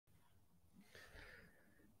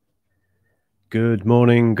Good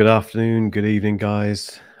morning, good afternoon, good evening,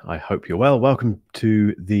 guys. I hope you're well. Welcome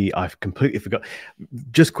to I've completely forgot.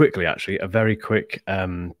 Just quickly, actually, a very quick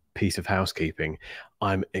piece of housekeeping.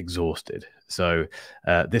 I'm exhausted. So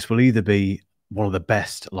this will either be one of the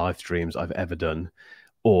best live streams I've ever done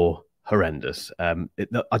or horrendous. I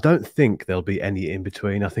don't think there'll be any in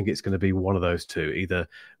between. I think it's going to be one of those two, either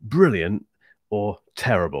brilliant or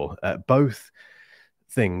terrible. Both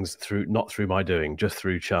things not through my doing, just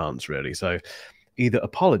through chance, really. So either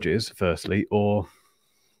apologies firstly or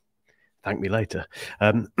thank me later.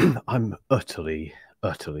 I'm utterly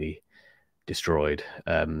destroyed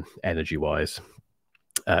energy wise.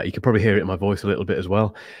 You can probably hear it in my voice a little bit as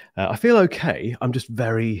well. I feel okay. I'm just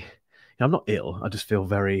I'm not ill. I just feel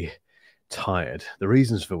very tired, the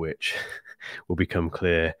reasons for which will become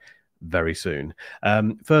clear very soon.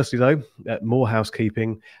 Firstly, though, more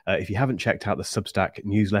housekeeping. If you haven't checked out the Substack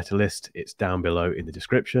newsletter list, it's down below in the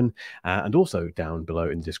description. And also down below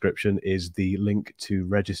in the description is the link to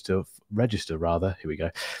register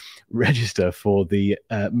for the...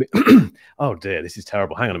 oh dear, this is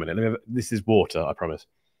terrible. Hang on a minute. This is water, I promise.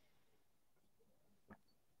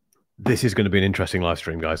 This is going to be an interesting live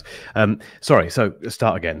stream, guys. Sorry, so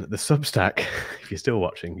start again. The Substack, if you're still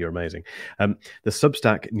watching, you're amazing. The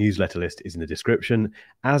Substack newsletter list is in the description,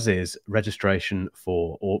 as is registration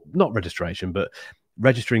for, or not registration, but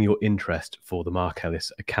registering your interest for the Mark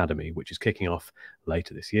Ellis Academy, which is kicking off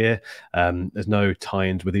later this year. There's no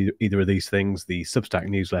tie-ins with either of these things. The Substack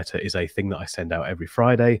newsletter is a thing that I send out every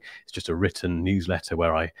Friday. It's just a written newsletter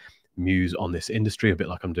where I muse on this industry a bit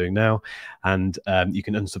like I'm doing now, and you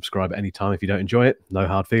can unsubscribe at any time if you don't enjoy it. No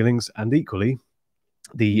hard feelings. And equally,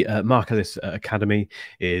 the Mark Ellis Academy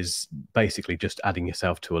is basically just adding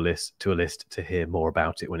yourself to a list to hear more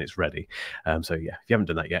about it when it's ready. So yeah, if you haven't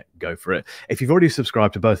done that yet, go for it. If you've already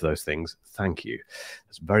subscribed to both of those things, thank you.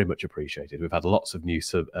 It's very much appreciated. We've had lots of new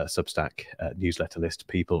Substack newsletter list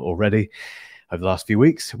people already over the last few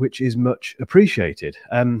weeks, which is much appreciated.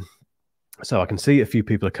 So I can see a few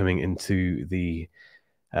people are coming into the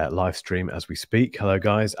live stream as we speak. Hello,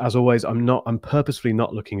 guys. As always, I'm purposefully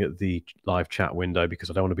not looking at the live chat window because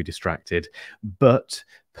I don't want to be distracted. But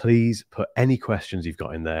please put any questions you've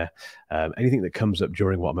got in there, anything that comes up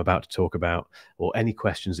during what I'm about to talk about, or any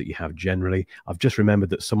questions that you have generally. I've just remembered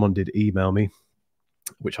that someone did email me,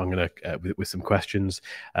 which I'm going to with some questions.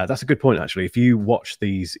 That's a good point, actually. If you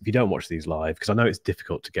don't watch these live, because I know it's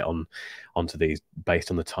difficult to get onto these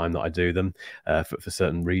based on the time that I do them for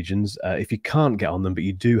certain regions. If you can't get on them, but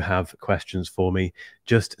you do have questions for me,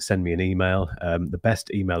 just send me an email. The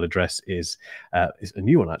best email address is a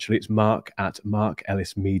new one, actually. It's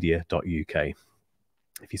mark@markellismedia.uk.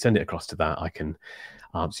 If you send it across to that, I can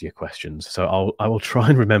answer your questions. So I will try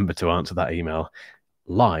and remember to answer that email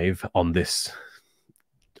live on this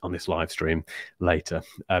live stream later.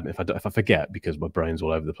 If I forget, because my brain's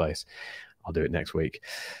all over the place, I'll do it next week.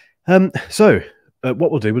 So what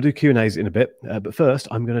we'll do Q&As in a bit, but first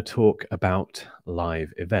I'm going to talk about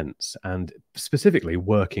live events and specifically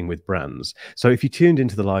working with brands. So if you tuned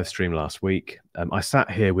into the live stream last week, I sat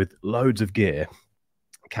here with loads of gear,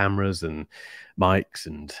 cameras and mics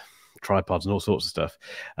and tripods and all sorts of stuff,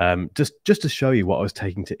 just to show you what I was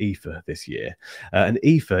taking to IFA this year. And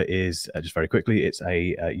IFA is, just very quickly, it's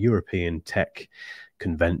a European tech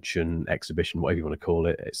convention, exhibition, whatever you want to call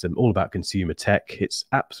it. It's all about consumer tech. It's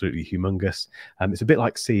absolutely humongous. It's a bit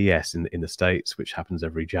like CES in the States, which happens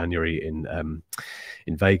every January in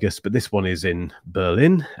Vegas, but this one is in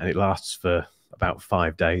Berlin, and it lasts for about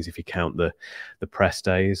 5 days if you count the press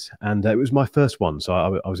days. And it was my first one, so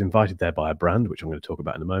I was invited there by a brand, which I'm going to talk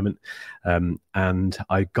about in a moment. And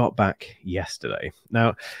I got back yesterday.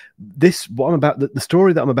 Now, the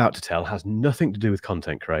story that I'm about to tell has nothing to do with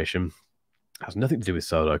content creation, has nothing to do with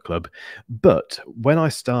Solo Club. But when I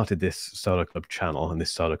started this Solo Club channel and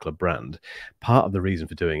this Solo Club brand, part of the reason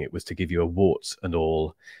for doing it was to give you a warts and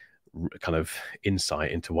all kind of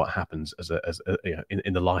insight into what happens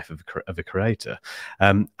in the life of a creator,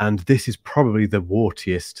 and this is probably the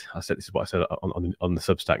wartiest. This is what I said on the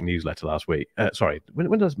Substack newsletter last week. Sorry, when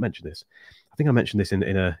did I mention this? I think I mentioned this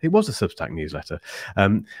it was a Substack newsletter.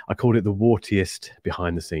 I called it the wartiest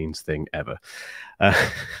behind the scenes thing ever.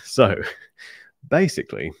 So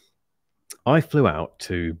basically, I flew out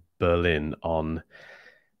to Berlin on,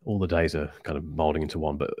 all the days are kind of molding into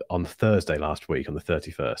one, but on Thursday last week, on the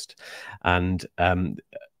 31st. And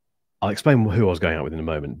I'll explain who I was going out with in a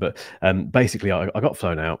moment. But basically, I got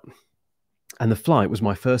flown out, and the flight was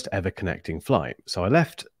my first ever connecting flight. So I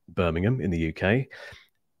left Birmingham in the UK,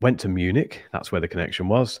 went to Munich. That's where the connection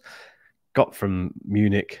was. Got from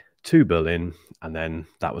Munich to Berlin, and then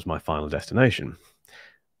that was my final destination.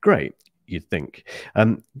 Great. you'd think.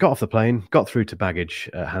 Got off the plane, got through to baggage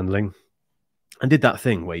handling, and did that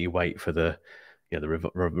thing where you wait for the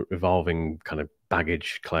revolving kind of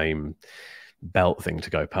baggage claim belt thing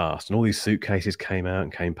to go past, and all these suitcases came out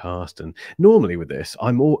and came past. And normally with this,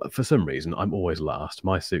 for some reason I'm always last.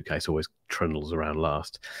 My suitcase always trundles around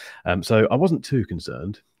last, so I wasn't too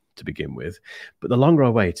concerned to begin with. But the longer I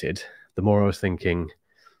waited, the more I was thinking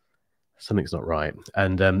something's not right.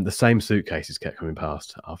 And the same suitcases kept coming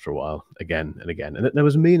past after a while, again and again. And there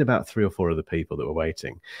was me and about 3 or 4 other people that were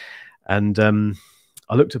waiting. And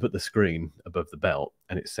I looked up at the screen above the belt,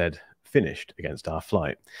 and it said finished against our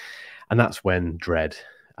flight. And that's when dread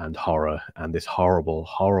and horror and this horrible,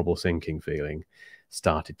 horrible sinking feeling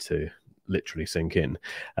started to literally sink in.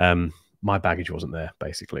 My baggage wasn't there,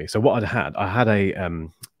 basically. So what I had a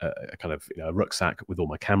kind of rucksack with all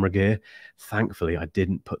my camera gear. Thankfully, I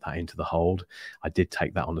didn't put that into the hold. I did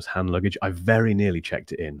take that on as hand luggage. I very nearly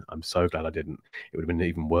checked it in. I'm so glad I didn't. It would have been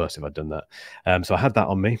even worse if I'd done that. So I had that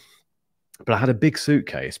on me. But I had a big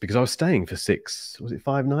suitcase because I was staying for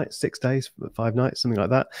 5 nights, 6 days, 5 nights, something like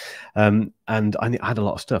that. And I had a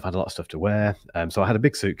lot of stuff. I had a lot of stuff to wear. So I had a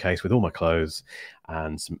big suitcase with all my clothes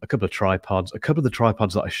and a couple of tripods, a couple of the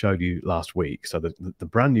tripods that I showed you last week. So the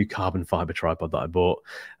brand new carbon fiber tripod that I bought,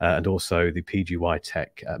 and also the PGY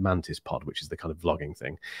Tech Mantis pod, which is the kind of vlogging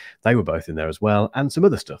thing. They were both in there as well. And some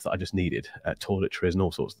other stuff that I just needed, toiletries and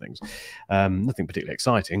all sorts of things. Nothing particularly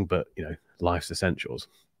exciting, but, life's essentials.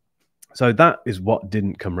 So that is what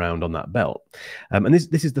didn't come round on that belt. And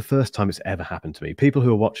this is the first time it's ever happened to me. People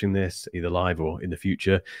who are watching this either live or in the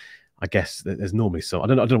future, I guess there's normally some, I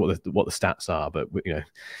don't know what the stats are, but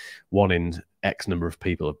 1 in X number of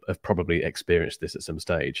people have probably experienced this at some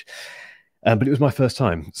stage. But it was my first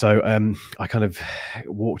time. So I kind of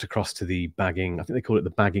walked across to the bagging, I think they call it the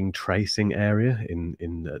bagging tracing area in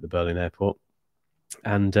the Berlin airport.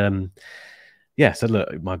 And yeah, so look,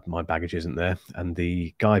 my baggage isn't there. And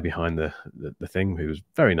the guy behind the thing, who was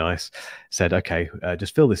very nice, said, okay,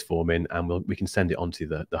 just fill this form in and we can send it on to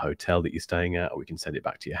the hotel that you're staying at, or we can send it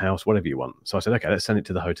back to your house, whatever you want. So I said, okay, let's send it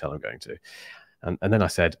to the hotel I'm going to. And then I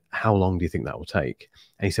said, how long do you think that will take?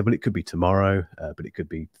 And he said, well, it could be tomorrow, but it could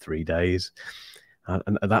be 3 days.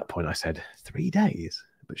 And at that point I said, 3 days?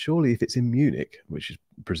 But surely if it's in Munich, which is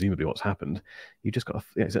presumably what's happened, you just got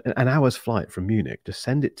it's an hour's flight from Munich. Just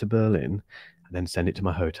send it to Berlin and then send it to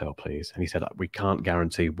my hotel, please. And he said, we can't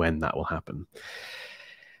guarantee when that will happen.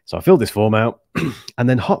 So I filled this form out and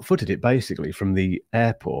then hot-footed it basically from the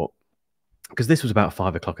airport, because this was about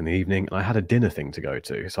 5 o'clock in the evening and I had a dinner thing to go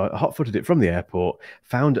to. So I hot-footed it from the airport,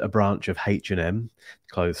 found a branch of H&M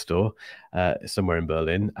clothes store somewhere in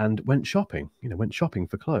Berlin, and went shopping. Went shopping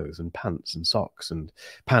for clothes and pants and socks, and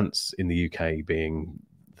pants in the UK being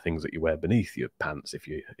things that you wear beneath your pants if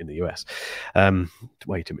you're in the US.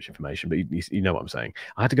 Way too much information, but you know what I'm saying.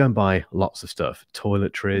 I had to go and buy lots of stuff,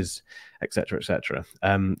 toiletries, etc., etc.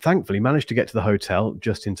 Thankfully, managed to get to the hotel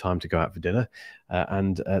just in time to go out for dinner,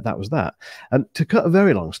 and that was that. And to cut a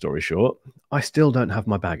very long story short, I still don't have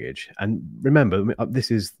my baggage. And remember,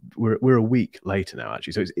 we're a week later now,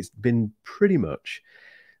 actually, so it's been pretty much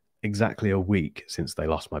exactly a week since they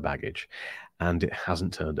lost my baggage, and it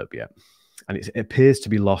hasn't turned up yet. And it appears to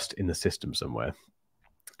be lost in the system somewhere.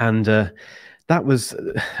 And that was,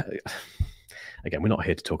 again, we're not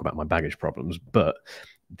here to talk about my baggage problems, but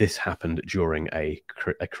this happened during a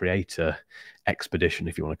creator expedition,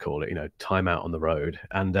 if you want to call it, time out on the road.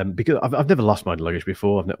 And because I've never lost my luggage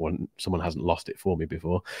before, someone hasn't lost it for me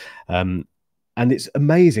before. And it's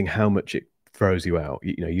amazing how much it throws you out.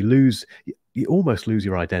 You almost lose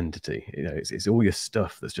your identity. It's all your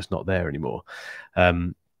stuff that's just not there anymore.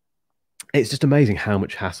 It's just amazing how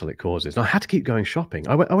much hassle it causes. And I had to keep going shopping.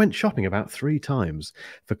 I went shopping about 3 times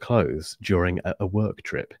for clothes during a work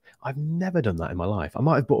trip. I've never done that in my life. I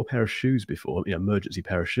might have bought a pair of shoes before, emergency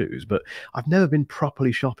pair of shoes, but I've never been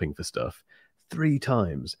properly shopping for stuff 3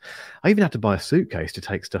 times. I even had to buy a suitcase to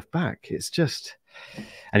take stuff back. It's just...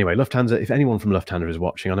 Anyway, Lufthansa, if anyone from Lufthansa is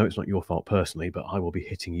watching, I know it's not your fault personally, but I will be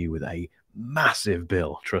hitting you with a massive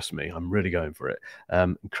bill. Trust me, I'm really going for it.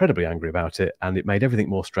 Incredibly angry about it, and it made everything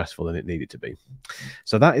more stressful than it needed to be.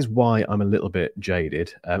 So that is why I'm a little bit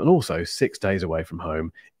jaded. And also, 6 days away from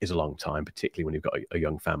home is a long time, particularly when you've got a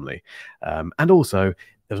young family. And also,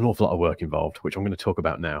 there's an awful lot of work involved, which I'm going to talk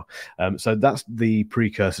about now. So that's the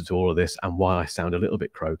precursor to all of this, and why I sound a little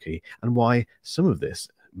bit croaky, and why some of this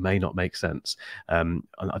may not make sense. And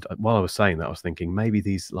while I was saying that, I was thinking maybe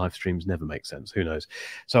these live streams never make sense. Who knows?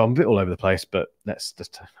 So I'm a bit all over the place, but let's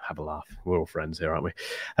just have a laugh. We're all friends here, aren't we?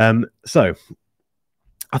 So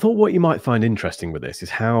I thought what you might find interesting with this is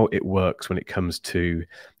how it works when it comes to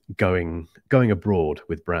going abroad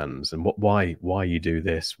with brands and why you do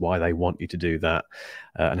this, why they want you to do that,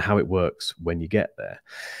 and how it works when you get there.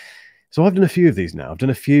 So I've done a few of these now. I've done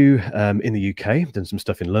a few in the UK, I've done some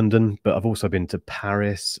stuff in London, but I've also been to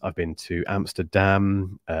Paris, I've been to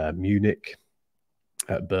Amsterdam, Munich,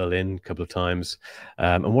 Berlin a couple of times,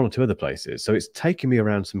 and one or two other places. So it's taken me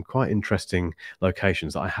around some quite interesting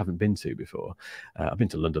locations that I haven't been to before. I've been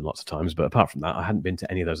to London lots of times, but apart from that, I hadn't been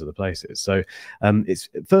to any of those other places. So it's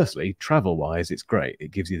firstly, travel-wise, it's great.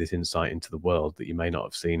 It gives you this insight into the world that you may not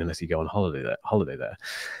have seen unless you go on holiday there.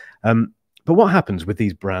 But what happens with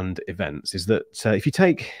these brand events is that if you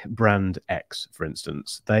take brand X, for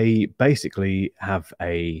instance, they basically have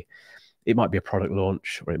it might be a product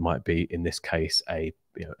launch, or it might be, in this case, a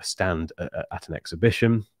stand at an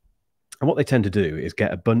exhibition. And what they tend to do is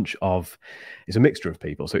get it's a mixture of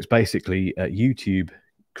people. So it's basically YouTube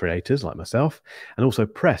creators like myself, and also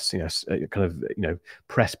press,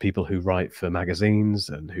 press people who write for magazines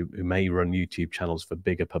and who may run YouTube channels for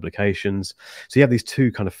bigger publications. So you have these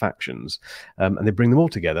two kind of factions, and they bring them all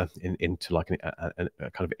together into like a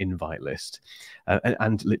kind of invite list,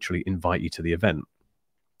 and literally invite you to the event.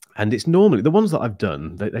 And it's normally the ones that I've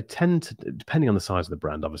done, they tend to, depending on the size of the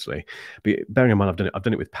brand, obviously, but bearing in mind I've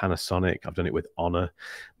done it with Panasonic, I've done it with Honor,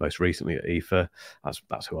 most recently at IFA.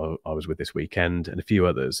 That's who I was with this weekend, and a few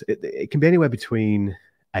others. It can be anywhere between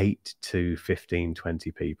 8 to 15,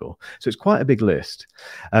 20 people. So it's quite a big list.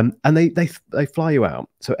 And they fly you out.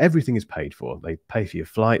 So everything is paid for. They pay for your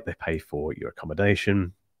flight, they pay for your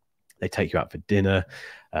accommodation, they take you out for dinner.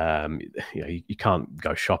 You can't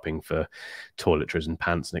go shopping for toiletries and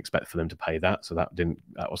pants and expect for them to pay that. So that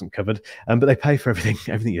wasn't covered. But they pay for everything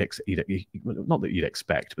not that you'd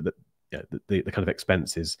expect, but the kind of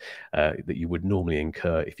expenses that you would normally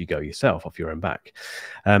incur if you go yourself off your own back,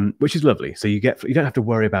 which is lovely. So you don't have to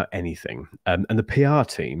worry about anything. And the PR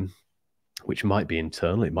team, which might be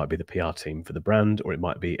internal, it might be the PR team for the brand, or it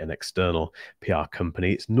might be an external PR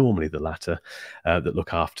company. It's normally the latter that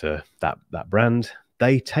look after that brand.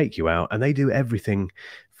 They take you out and they do everything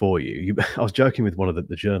for you. I was joking with one of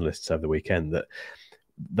the journalists over the weekend that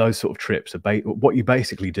those sort of trips what you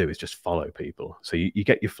basically do is just follow people. So you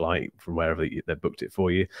get your flight from wherever they've booked it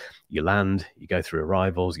for you, you land, you go through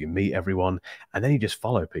arrivals, you meet everyone, and then you just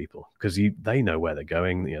follow people because they know where they're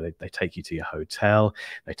going. They take you to your hotel,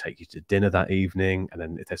 they take you to dinner that evening, and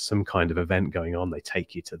then if there's some kind of event going on, they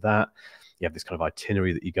take you to that. You have this kind of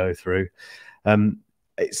itinerary that you go through.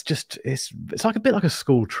 It's like a bit like a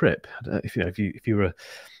school trip. If you were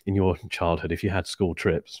in your childhood, if you had school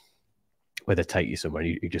trips where they take you somewhere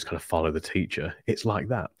and you just kind of follow the teacher, it's like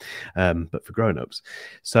that, but for grown-ups.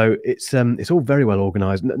 So it's all very well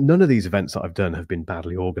organized. None of these events that I've done have been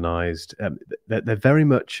badly organized. They're very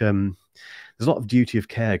much there's a lot of duty of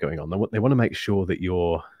care going on. They want to make sure that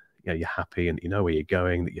you're happy and you know where you're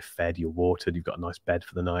going, that you're fed, you're watered, you've got a nice bed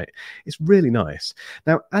for the night. It's really nice.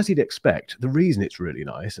 Now, as you'd expect, the reason it's really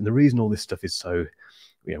nice and the reason all this stuff is so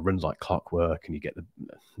runs like clockwork, and you get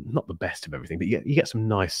not the best of everything, but you get some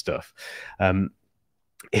nice stuff.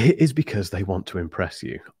 It is because they want to impress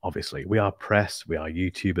you. Obviously, we are press, we are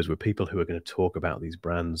YouTubers, we're people who are going to talk about these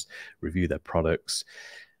brands, review their products,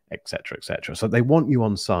 etc., etc. So they want you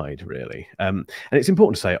on side, really. And it's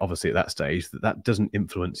important to say, obviously, at that stage, that doesn't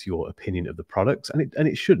influence your opinion of the products, and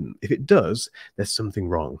it shouldn't. If it does, there's something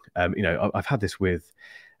wrong. I've had this with,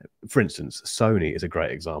 for instance, Sony is a great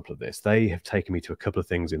example of this. They have taken me to a couple of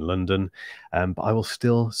things in London, but I will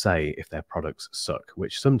still say if their products suck,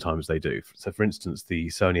 which sometimes they do. So, for instance, the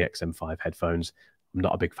Sony XM5 headphones, I'm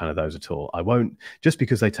not a big fan of those at all. I won't, just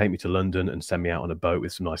because they take me to London and send me out on a boat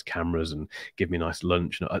with some nice cameras and give me a nice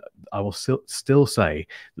lunch, I will still say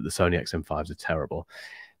that the Sony XM5s are terrible.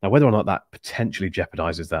 Now, whether or not that potentially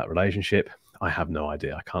jeopardizes that relationship, I have no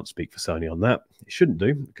idea. I can't speak for Sony on that. It shouldn't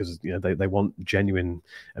do, because they want genuine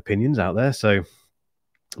opinions out there. So,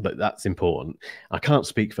 but that's important. I can't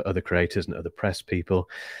speak for other creators and other press people,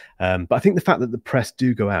 but I think the fact that the press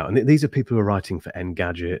do go out, and these are people who are writing for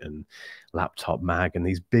Engadget and Laptop Mag and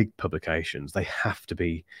these big publications, they have to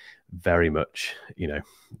be very much,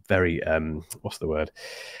 very what's the word?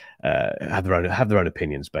 Have their own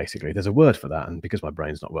opinions. Basically, there's a word for that, and because my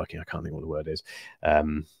brain's not working, I can't think what the word is.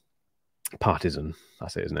 Partisan,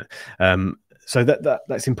 that's it, isn't it? So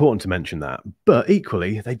that's important to mention that. But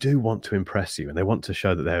equally, they do want to impress you, and they want to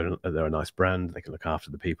show that they're a nice brand. They can look after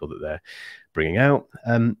the people that they're bringing out.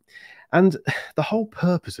 And the whole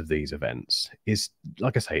purpose of these events is,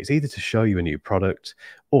 like I say, it's either to show you a new product,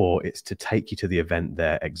 or it's to take you to the event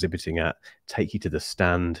they're exhibiting at, take you to the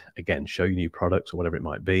stand, again, show you new products or whatever it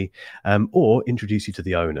might be, or introduce you to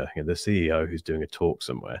the owner, the CEO who's doing a talk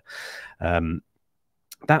somewhere.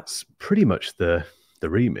 that's pretty much the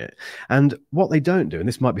remit. And what they don't do, and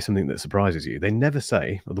this might be something that surprises you, they never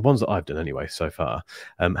say, or the ones that I've done anyway so far,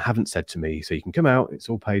 haven't said to me, so you can come out, it's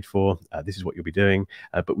all paid for, this is what you'll be doing,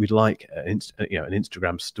 but we'd like an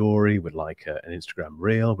Instagram story, we'd like an Instagram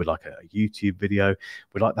reel, we'd like a YouTube video,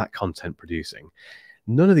 we'd like that content producing.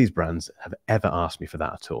 None of these brands have ever asked me for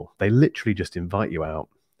that at all. They literally just invite you out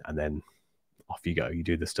and then off you go. You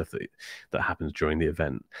do the stuff that happens during the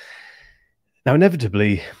event. Now,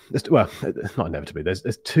 inevitably, well, not inevitably,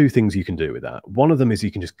 there's two things you can do with that. One of them is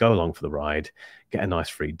you can just go along for the ride, get a nice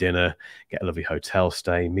free dinner, get a lovely hotel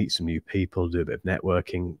stay, meet some new people, do a bit of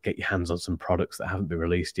networking, get your hands on some products that haven't been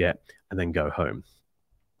released yet, and then go home.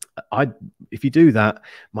 If you do that,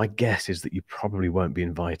 my guess is that you probably won't be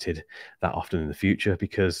invited that often in the future,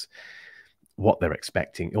 because what they're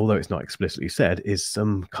expecting, although it's not explicitly said, is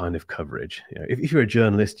some kind of coverage. You know, if you're a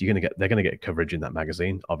journalist, they're going to get coverage in that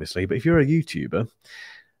magazine, obviously. But if you're a YouTuber,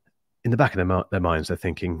 in the back of their minds, they're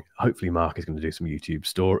thinking, hopefully Mark is going to do some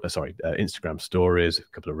Instagram stories, a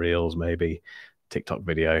couple of reels, maybe TikTok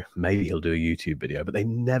video, maybe he'll do a YouTube video. But they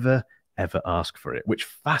never ever ask for it, which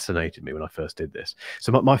fascinated me when I first did this.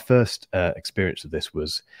 So my first experience of this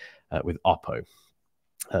was with Oppo.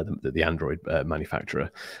 The Android manufacturer.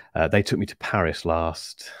 They took me to Paris I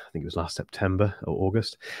think it was last September or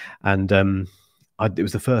August, and it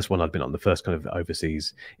was the first one I'd been on, the first kind of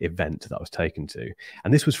overseas event that I was taken to.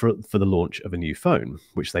 And this was for the launch of a new phone,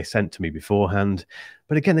 which they sent to me beforehand.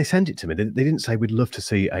 But again, they sent it to me. They didn't say, we'd love to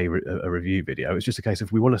see a review video. It's just a case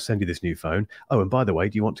of, we want to send you this new phone. Oh, and by the way,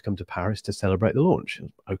 do you want to come to Paris to celebrate the launch?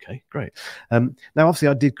 Okay, great. Now, obviously,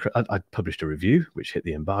 I published a review, which hit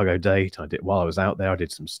the embargo date. While I was out there, I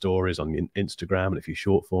did some stories on Instagram and a few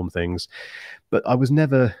short form things. But I was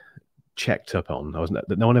never checked up on.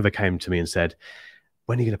 No one ever came to me and said,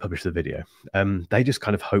 when are you going to publish the video? They just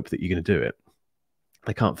kind of hope that you're going to do it.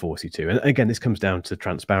 They can't force you to. And again, this comes down to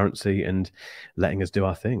transparency and letting us do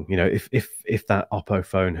our thing. You know, if that Oppo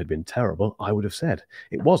phone had been terrible, I would have said.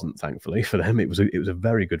 It wasn't, thankfully, for them. It was a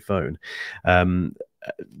very good phone.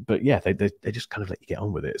 But yeah, they just kind of let you get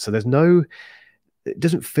on with it. So it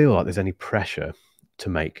doesn't feel like there's any pressure to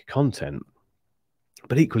make content.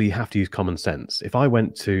 But equally, you have to use common sense. If I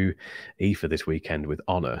went to IFA this weekend with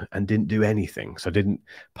Honor and didn't do anything, so didn't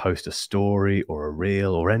post a story or a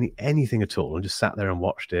reel or anything at all, and just sat there and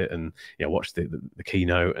watched it, and watched the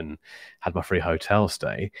keynote and had my free hotel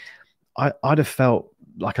stay, I'd have felt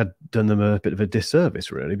like I'd done them a bit of a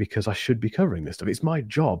disservice, really, because I should be covering this stuff. It's my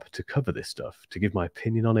job to cover this stuff, to give my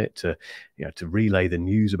opinion on it, to relay the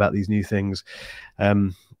news about these new things.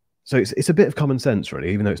 So it's a bit of common sense,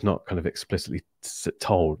 really, even though it's not kind of explicitly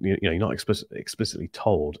told. You're not explicitly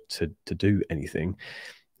told to do anything.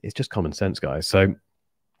 It's just common sense, guys. So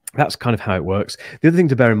that's kind of how it works. The other thing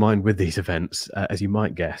to bear in mind with these events, as you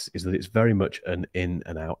might guess, is that it's very much an in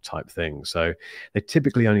and out type thing. So they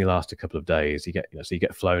typically only last a couple of days. You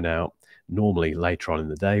get flown out normally later on in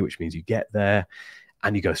the day, which means you get there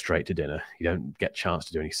and you go straight to dinner. You don't get a chance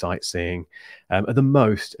to do any sightseeing. At the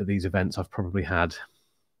most, at these events, I've probably had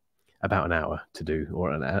about an hour to do, or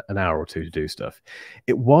an hour or two to do stuff.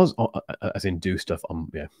 It was, as in do stuff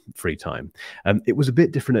on free time. It was a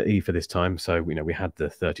bit different at IFA this time. So, we had the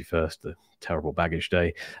 31st, the terrible baggage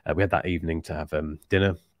day. We had that evening to have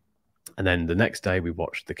dinner. And then the next day we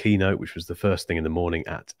watched the keynote, which was the first thing in the morning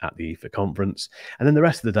at the IFA conference. And then the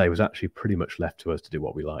rest of the day was actually pretty much left to us to do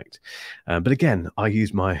what we liked. But again, I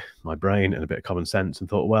used my brain and a bit of common sense and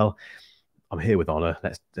thought, well, I'm here with Honor.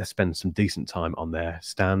 Let's spend some decent time on their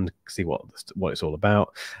stand, see what it's all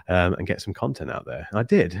about, and get some content out there. And I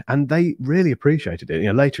did, and they really appreciated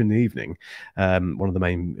it. Later in the evening, one of the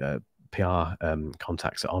main PR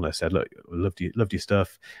contacts at Honor said, "Look, loved your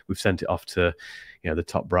stuff. We've sent it off to the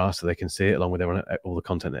top brass so they can see it along with all the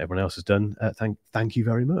content that everyone else has done. Thank you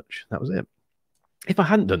very much." That was it. If I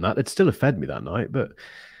hadn't done that, they'd still have fed me that night. But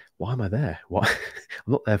why am I there? Why?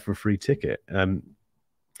 I'm not there for a free ticket.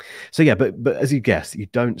 So yeah, but as you guessed, you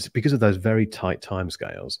don't, because of those very tight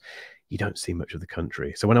timescales, you don't see much of the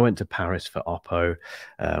country. So when I went to Paris for Oppo,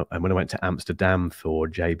 and when I went to Amsterdam for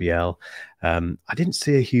JBL, I didn't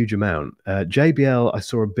see a huge amount. JBL, I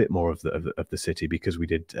saw a bit more of the city, because we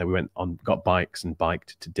got bikes and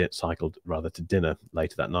cycled rather to dinner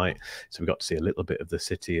later that night. So we got to see a little bit of the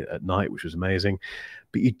city at night, which was amazing.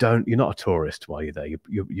 But you're not a tourist while you're there.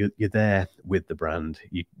 You're there with the brand.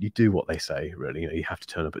 You do what they say, really. You have to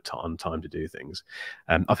turn up on time to do things.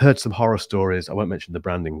 I've heard some horror stories. I won't mention the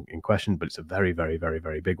branding in question, but it's a very, very, very,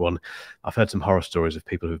 very big one. I've heard some horror stories of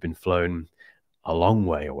people who've been flown a long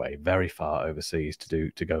way away, very far overseas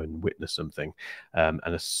to go and witness something. And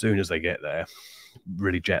as soon as they get there,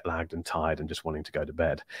 really jet lagged and tired and just wanting to go to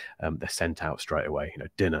bed, they're sent out straight away,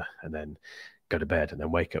 dinner, and then go to bed, and then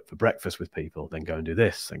wake up for breakfast with people, then go and do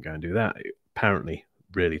this and go and do that. Apparently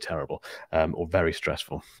really terrible, or very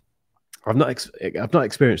stressful. I've not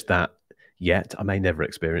experienced that yet. I may never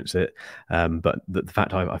experience it, but the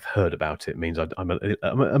fact I've heard about it means I'm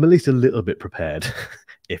at least a little bit prepared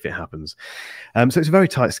if it happens. So it's a very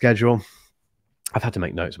tight schedule. I've had to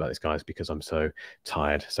make notes about this, guys, because I'm so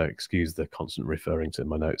tired. So excuse the constant referring to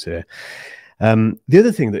my notes here. The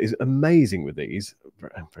other thing that is amazing with these,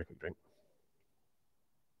 very quick drink.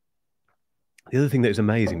 The other thing that is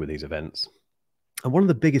amazing with these events, and one of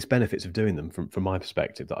the biggest benefits of doing them from my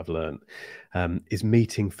perspective that I've learned, is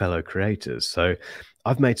meeting fellow creators. So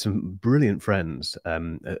I've made some brilliant friends,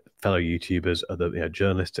 fellow YouTubers, other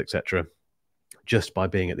journalists, etc., just by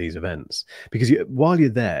being at these events. Because while you're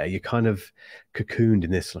there, you're kind of cocooned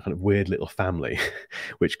in this kind of weird little family,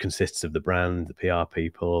 which consists of the brand, the PR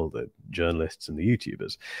people, the journalists, and the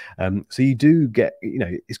YouTubers. So you do get,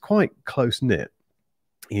 it's quite close-knit.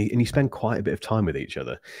 And you spend quite a bit of time with each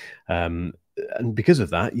other. And because of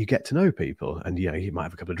that, you get to know people, and you might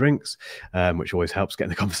have a couple of drinks, which always helps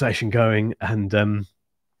getting the conversation going. And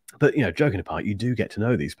but joking apart, you do get to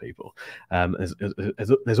know these people.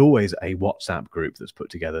 There's always a WhatsApp group that's put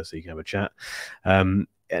together so you can have a chat. And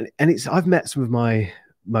I've met some of my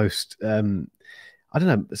most some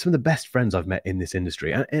of the best friends I've met in this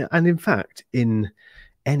industry, and in fact in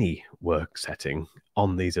any work setting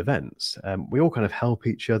on these events. We all kind of help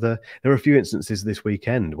each other. There were a few instances this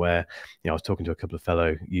weekend where I was talking to a couple of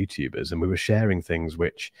fellow YouTubers, and we were sharing things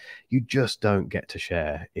which you just don't get to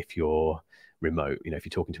share if you're remote. If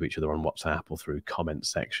you're talking to each other on WhatsApp or through comment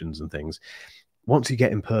sections and things. Once you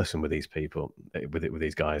get in person with these people, with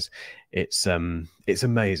these guys, it's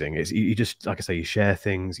amazing. You just, like I say, you share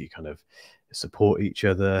things, you kind of support each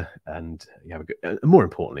other, and you have a good, and more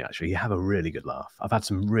importantly, actually, you have a really good laugh. I've had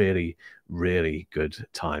some really, really good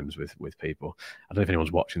times with people. I don't know if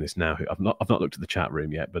anyone's watching this now. I've not looked at the chat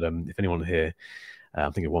room yet, but if anyone here,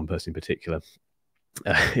 I'm thinking of one person in particular,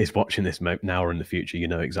 is watching this now or in the future, you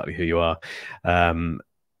know exactly who you are.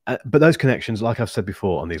 But those connections, like I've said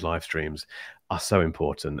before on these live streams, are so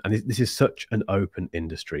important. And this is such an open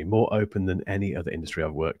industry, more open than any other industry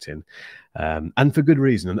I've worked in, and for good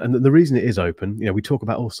reason. And the reason it is open, we talk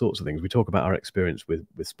about all sorts of things. We talk about our experience with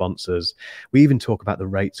sponsors. We even talk about the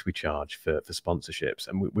rates we charge for sponsorships,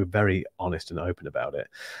 and we're very honest and open about it.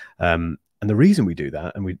 And the reason we do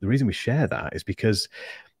that, and the reason we share that, is because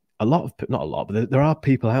not a lot, but there are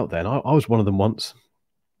people out there, and I was one of them once,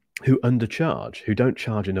 who undercharge, who don't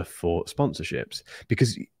charge enough for sponsorships,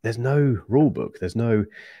 because there's no rule book, there's no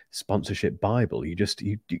sponsorship Bible. You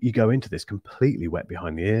go into this completely wet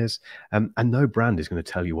behind the ears, and no brand is going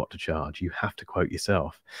to tell you what to charge. You have to quote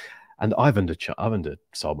yourself. And I've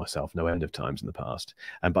undersold myself no end of times in the past,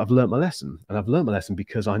 but I've learned my lesson, and I've learned my lesson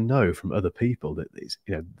because I know from other people that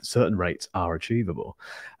certain rates are achievable.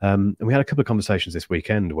 And we had a couple of conversations this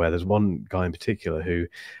weekend where there's one guy in particular who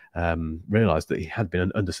realized that he had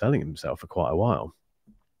been underselling himself for quite a while.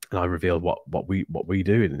 And I revealed what we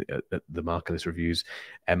do in the Markerless Reviews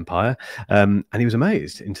empire, and he was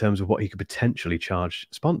amazed in terms of what he could potentially charge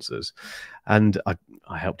sponsors, and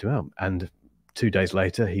I helped him out. And 2 days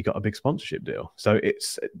later, he got a big sponsorship deal. So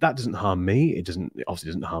that doesn't harm me. It obviously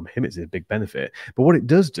doesn't harm him. It's a big benefit. But what it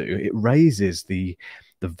does do, it raises the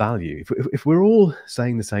value. If we're all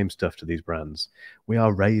saying the same stuff to these brands, we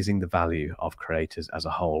are raising the value of creators as a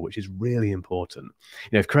whole, which is really important.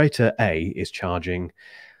 If creator A is charging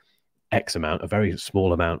X amount, a very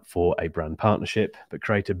small amount for a brand partnership, but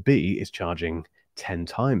creator B is charging 10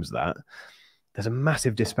 times that, there's a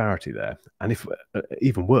massive disparity there. And if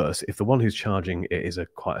even worse, if the one who's charging it is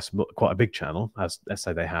quite a big channel, as let's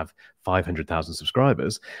say they have 500,000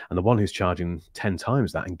 subscribers, and the one who's charging 10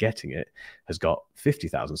 times that and getting it has got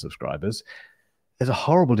 50,000 subscribers, there's a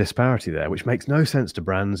horrible disparity there, which makes no sense to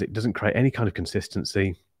brands. It doesn't create any kind of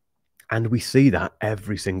consistency. And we see that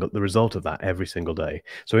the result of that every single day.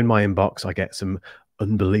 So in my inbox, I get some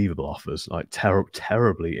unbelievable offers, like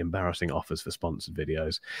terribly embarrassing offers for sponsored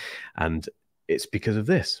videos. And it's because of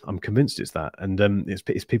this. I'm convinced it's that, and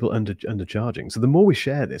it's people undercharging. So the more we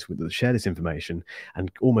share this information, and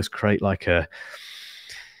almost create like a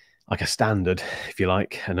standard, if you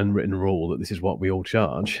like, an unwritten rule that this is what we all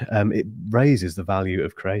charge, it raises the value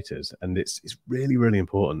of creators, and it's really, really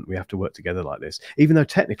important. We have to work together like this, even though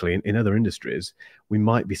technically in other industries we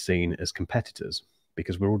might be seen as competitors,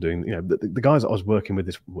 because we're all doing, you know, the guys that I was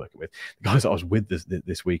the guys that I was with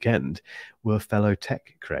this weekend were fellow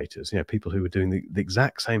tech creators, you know, people who were doing the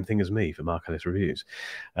exact same thing as me for Mark Ellis Reviews.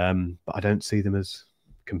 But I don't see them as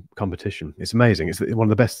competition. It's amazing. It's one of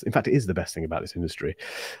the best. In fact, it is the best thing about this industry.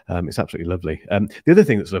 It's absolutely lovely. The other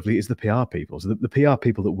thing that's lovely is the PR people. So the PR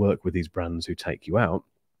people that work with these brands who take you out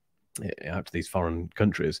to these foreign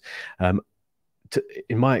countries.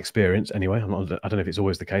 In my experience, anyway, I don't know if it's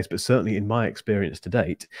always the case, but certainly in my experience to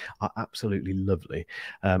date, are absolutely lovely,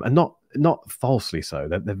 and not falsely so.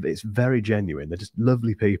 It's very genuine. They're just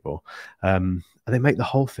lovely people, and they make the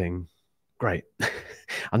whole thing great.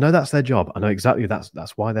 I know that's their job. I know exactly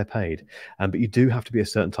that's why they're paid. But you do have to be a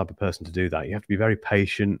certain type of person to do that. You have to be very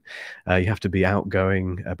patient. You have to be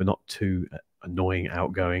outgoing, but not too annoying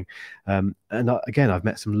outgoing. Again, I've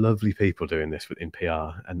met some lovely people doing this in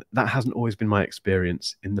PR, and that hasn't always been my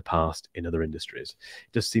experience in the past in other industries.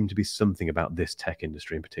 It does seem to be something about this tech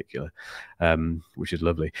industry in particular, which is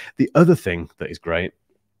lovely. The other thing that is great,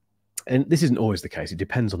 and this isn't always the case, it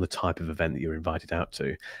depends on the type of event that you're invited out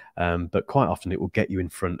to, but quite often it will get you in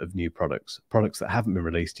front of new products that haven't been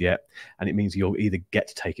released yet, and it means you'll either get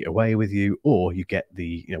to take it away with you, or you get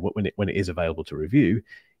the, you know, when it is available to review,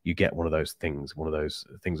 you get one of those things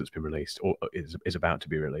that's been released or is about to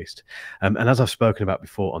be released. And as I've spoken about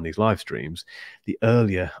before on these live streams, the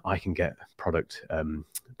earlier I can get products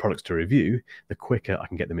to review, the quicker I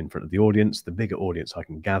can get them in front of the audience, the bigger audience I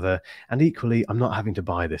can gather. And equally, I'm not having to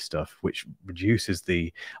buy this stuff, which reduces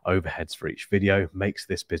the overheads for each video, makes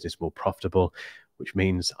this business more profitable, which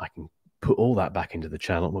means I can put all that back into the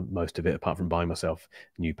channel, most of it, apart from buying myself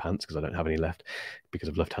new pants because I don't have any left because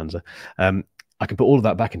of Lufthansa. I can put all of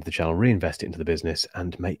that back into the channel, reinvest it into the business,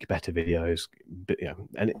 and make better videos. But, you know,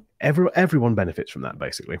 and everyone benefits from that,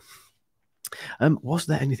 basically. Was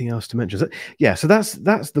there anything else to mention? Yeah, so that's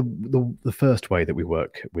the first way that we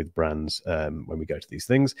work with brands when we go to these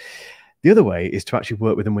things. The other way is to actually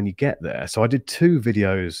work with them when you get there. So I did 2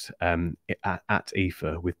 videos at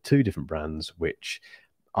IFA with 2 different brands, which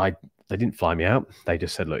they didn't fly me out. They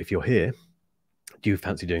just said, look, if you're here, do you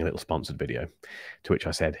fancy doing a little sponsored video? To which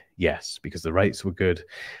I said yes, because the rates were good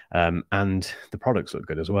and the products looked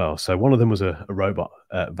good as well. So one of them was a robot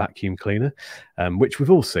vacuum cleaner, which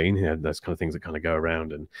we've all seen. You know, those kind of things that kind of go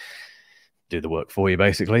around and do the work for you,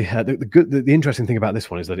 basically. The interesting thing about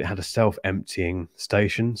this one is that it had a self-emptying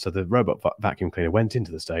station. So the robot vacuum cleaner went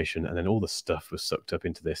into the station, and then all the stuff was sucked up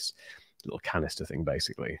into this little canister thing,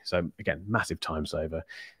 basically. So again, massive time saver,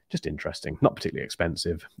 just interesting, not particularly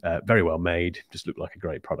expensive, very well made, just looked like a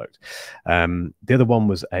great product. The other one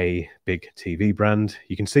was a big TV brand.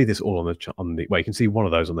 You can see this all on the well, you can see one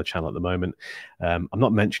of those on the channel at the moment. I'm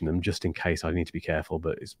not mentioning them just in case I need to be careful,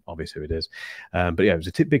 but it's obvious who it is. But yeah, it was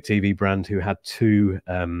a big TV brand who had 2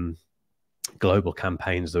 global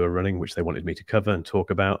campaigns that were running, which they wanted me to cover and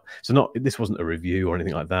talk about. So this wasn't a review or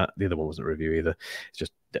anything like that. The other one wasn't a review either. It's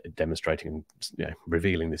just demonstrating and, you know,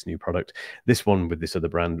 revealing this new product. This one with this other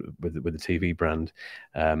brand, with the TV brand,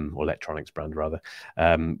 or electronics brand rather,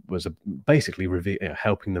 was basically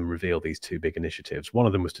helping them reveal these 2 big initiatives. One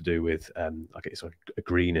of them was to do with like it's a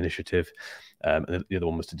green initiative, and the other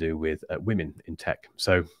one was to do with women in tech.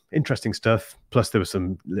 So interesting stuff. Plus there were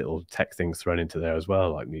some little tech things thrown into there as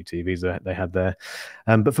well, like new TVs that they had there.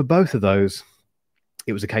 But for both of those,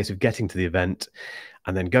 it was a case of getting to the event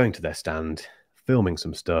and then going to their stand, filming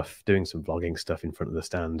some stuff, doing some vlogging stuff in front of the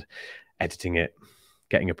stand, editing it,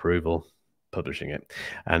 getting approval, publishing it.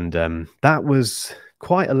 And that was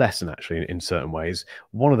quite a lesson, actually, in certain ways.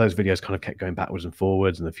 One of those videos kind of kept going backwards and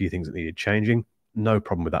forwards, and a few things that needed changing. No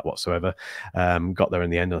problem with that whatsoever. Got there in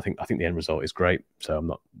the end. I think the end result is great,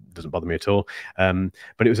 so doesn't bother me at all.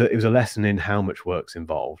 But it was a lesson in how much work's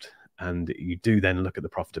involved, and you do then look at the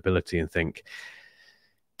profitability and think,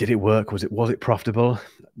 did it work? Was it profitable?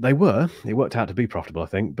 It worked out to be profitable, I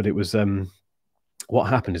think. But it was what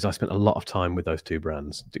happened is I spent a lot of time with those 2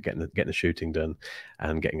 brands to getting the shooting done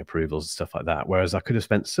and getting approvals and stuff like that. Whereas I could have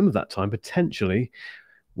spent some of that time potentially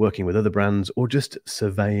working with other brands or just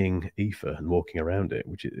surveying IFA and walking around it,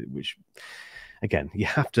 which again, you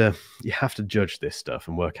have to judge this stuff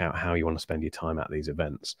and work out how you want to spend your time at these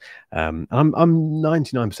events. I'm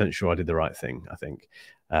 99% sure I did the right thing. I think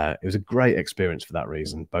it was a great experience for that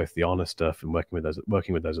reason, both the honor stuff and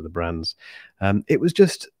working with those other brands. It was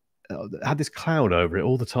just had this cloud over it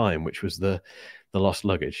all the time, which was the lost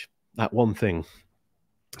luggage. That one thing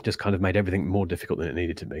just kind of made everything more difficult than it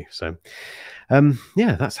needed to be. So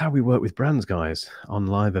yeah, that's how we work with brands, guys, on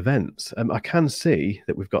live events. I can see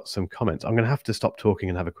that we've got some comments. I'm going to have to stop talking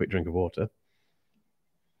and have a quick drink of water.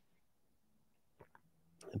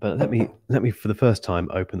 But let me for the first time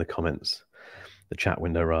open the comments chat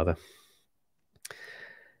window rather.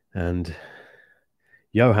 And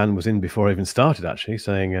Johan was in before I even started, actually,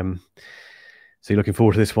 saying, so you're looking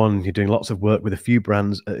forward to this one. You're doing lots of work with a few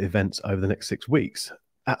brands at events over the next 6 weeks.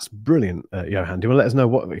 That's brilliant, Johan. Do you want to let us know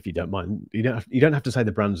what, if you don't mind? You don't have to say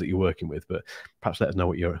the brands that you're working with, but perhaps let us know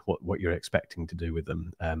what you're expecting to do with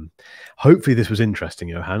them. Hopefully, this was interesting,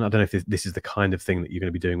 Johan. I don't know if this is the kind of thing that you're going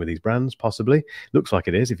to be doing with these brands. Possibly, looks like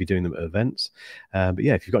it is if you're doing them at events. But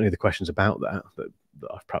yeah, if you've got any other questions about that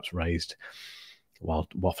I've perhaps raised while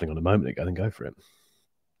waffling on a moment ago, then go for it.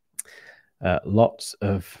 Lots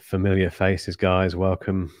of familiar faces, guys.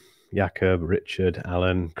 Welcome, Jakob, Richard,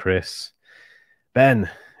 Alan, Chris. Ben,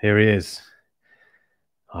 here he is.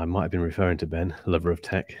 I might have been referring to Ben, lover of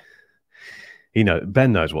tech.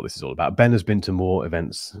 Ben knows what this is all about. Ben has been to more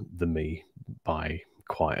events than me by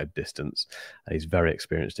quite a distance. He's very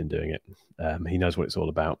experienced in doing it. He knows what it's all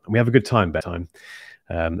about. And we have a good time, bedtime.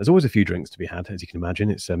 There's always a few drinks to be had, as you can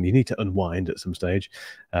imagine. It's you need to unwind at some stage.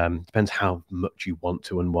 Depends how much you want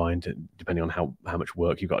to unwind, depending on how much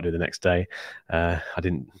work you've got to do the next day. I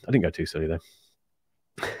didn't go too silly though.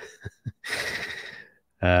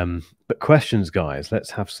 But questions, guys.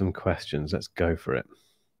 Let's have some questions. Let's go for it.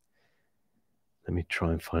 Let me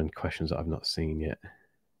try and find questions that I've not seen yet.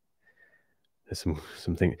 There's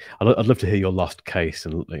something. I'd love to hear your lost case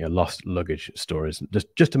and lost luggage stories,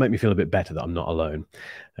 just to make me feel a bit better that I'm not alone.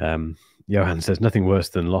 Johan says nothing worse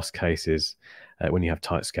than lost cases when you have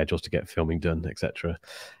tight schedules to get filming done, etc.,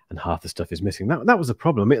 and half the stuff is missing. That was the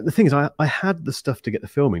problem. The thing is, I had the stuff to get the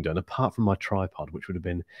filming done, apart from my tripod, which would have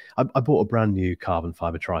been. I bought a brand new carbon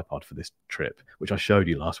fiber tripod for this trip, which I showed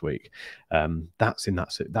you last week. That's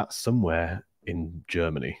somewhere in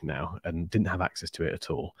Germany now, and didn't have access to it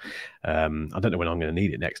at all. I don't know when I'm going to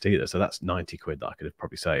need it next either, so that's 90 quid that I could have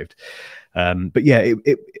probably saved. But yeah,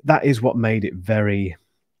 that is what made it very,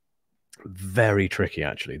 very tricky,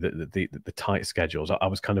 actually, the tight schedules. I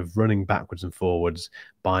was kind of running backwards and forwards,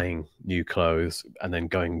 buying new clothes, and then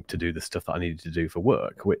going to do the stuff that I needed to do for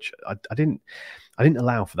work, which I didn't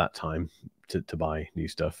allow for that time to buy new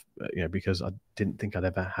stuff, because I didn't think I'd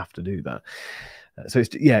ever have to do that. So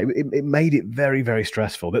it made it very, very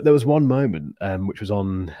stressful. There was one moment, which was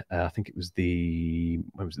on, I think it was the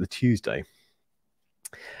Tuesday,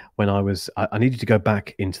 when I needed to go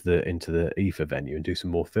back into the IFA venue and do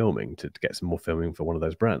some more filming to get some more filming for one of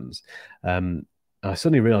those brands. And I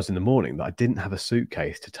suddenly realized in the morning that I didn't have a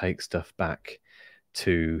suitcase to take stuff back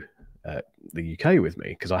to the UK with me,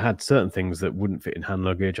 because I had certain things that wouldn't fit in hand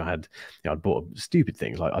luggage. I'd bought stupid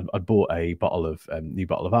things, like I'd bought a new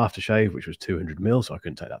bottle of aftershave, which was 200 ml, so I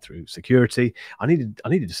couldn't take that through security. I needed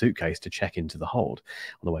a suitcase to check into the hold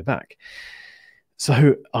on the way back.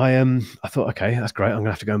 So I thought, okay, that's great. I'm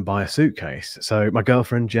gonna have to go and buy a suitcase. So my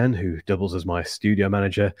girlfriend Jen, who doubles as my studio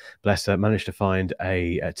manager, bless her, managed to find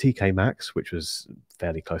a TK Maxx, which was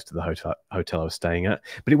fairly close to the hotel I was staying at,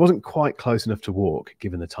 but it wasn't quite close enough to walk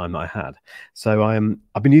given the time that I had. So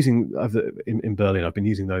I've been using in Berlin. I've been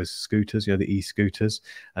using those scooters, the e-scooters.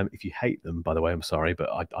 If you hate them, by the way, I'm sorry, but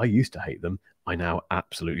I used to hate them. I now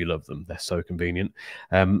absolutely love them. They're so convenient.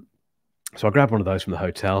 So I grabbed one of those from the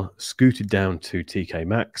hotel, scooted down to TK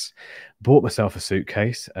Maxx, bought myself a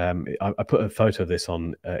suitcase. I put a photo of this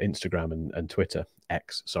on Instagram and Twitter.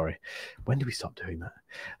 X, sorry. When did we stop doing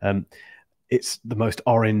that? It's the most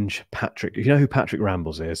orange Patrick. You know who Patrick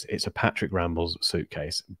Rambles is? It's a Patrick Rambles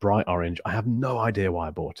suitcase, bright orange. I have no idea why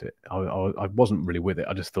I bought it. I wasn't really with it.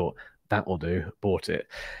 I just thought, that will do, bought it.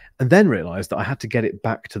 And then realized that I had to get it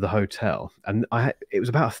back to the hotel. And it was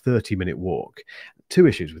about a 30-minute walk. Two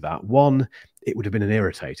issues with that. One, it would have been an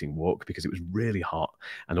irritating walk because it was really hot.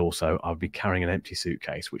 And also I would be carrying an empty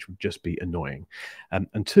suitcase, which would just be annoying.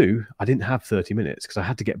 And two, I didn't have 30 minutes because I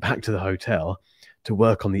had to get back to the hotel to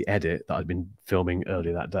work on the edit that I'd been filming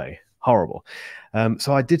earlier that day. Horrible.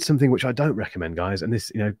 So I did something which I don't recommend, guys. And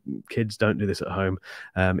this, kids don't do this at home.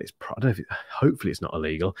 I don't know hopefully it's not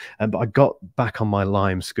illegal. But I got back on my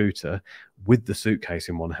Lime scooter with the suitcase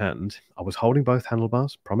in one hand. I was holding both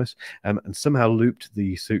handlebars, promise, and somehow looped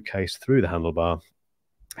the suitcase through the handlebar,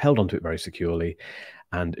 held onto it very securely,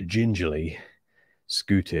 and gingerly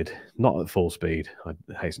scooted, not at full speed, I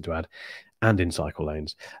hasten to add, and in cycle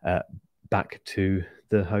lanes, back to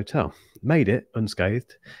the hotel. Made it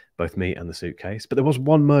unscathed, both me and the suitcase. But there was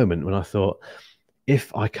one moment when I thought,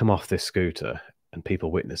 if I come off this scooter and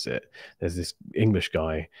people witness it, there's this English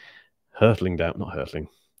guy going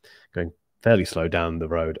fairly slow down the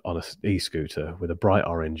road on an e-scooter with a bright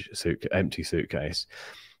orange empty suitcase.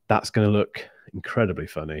 That's going to look incredibly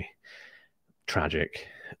funny, tragic,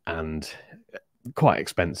 and quite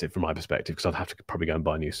expensive from my perspective, because I'd have to probably go and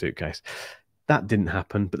buy a new suitcase. that didn't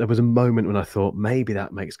happen, but there was a moment when I thought maybe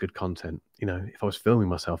that makes good content. You know, if I was filming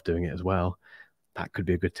myself doing it as well, that could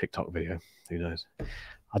be a good TikTok video. Who knows?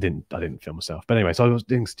 I didn't film myself, but anyway, so I was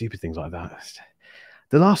doing stupid things like that.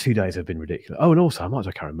 The last few days have been ridiculous. Oh, and also I might as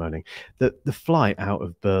well carry on moaning. The flight out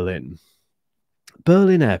of Berlin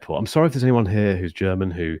Airport. I'm sorry if there's anyone here who's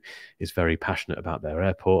German who is very passionate about their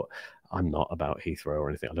airport. I'm not about Heathrow or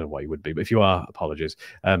anything. I don't know why you would be, but if you are, apologies.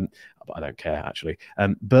 But I don't care, actually.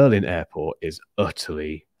 Berlin Airport is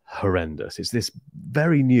utterly horrendous. It's this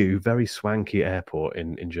very new, very swanky airport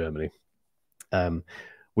in Germany,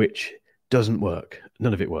 which doesn't work.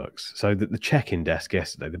 None of it works. So the check-in desk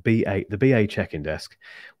yesterday, the BA check-in desk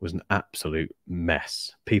was an absolute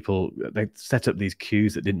mess. They set up these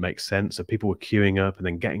queues that didn't make sense. So people were queuing up and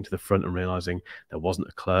then getting to the front and realizing there wasn't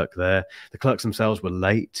a clerk there. The clerks themselves were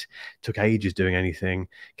late, took ages doing anything,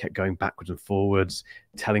 kept going backwards and forwards,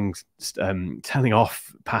 telling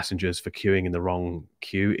off passengers for queuing in the wrong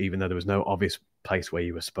queue, even though there was no obvious place where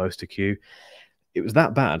you were supposed to queue. It was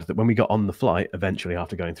that bad that when we got on the flight, eventually,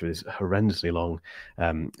 after going through this horrendously long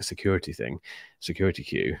security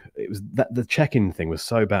queue, it was that the check-in thing was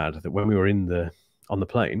so bad that when we were on the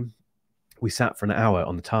plane, we sat for an hour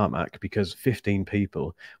on the tarmac because 15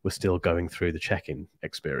 people were still going through the check-in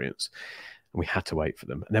experience, and we had to wait for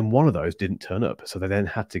them. And then one of those didn't turn up, so they then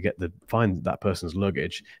had to find that person's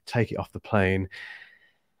luggage, take it off the plane.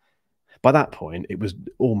 By that point, it was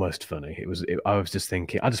almost funny. I was just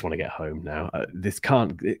thinking, I just want to get home now. This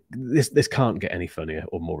can't get any funnier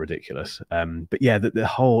or more ridiculous. But yeah, the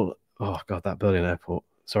whole, oh God, that Berlin airport.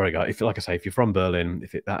 Sorry, guys. Like I say, if you're from Berlin,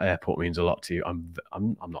 that airport means a lot to you, I'm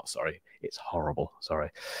not sorry. It's horrible.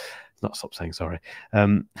 Sorry. Not stop saying sorry.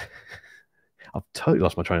 I've totally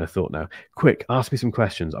lost my train of thought now. Quick, ask me some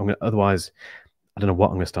questions. Otherwise, I don't know what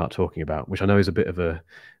I'm going to start talking about, which I know is a bit of that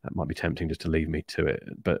might be tempting just to leave me to it,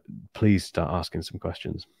 but please start asking some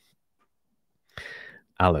questions.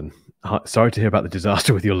 Alan, sorry to hear about the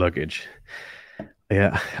disaster with your luggage.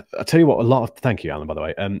 Yeah, I'll tell you what, thank you, Alan, by the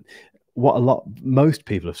way. Most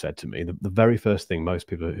people have said to me, the very first thing most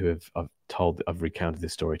people who I've recounted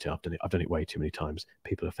this story to, I've done it way too many times.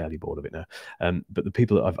 People are fairly bored of it now. But the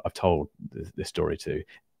people that I've told this story to,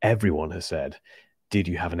 everyone has said, did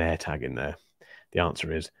you have an AirTag in there? The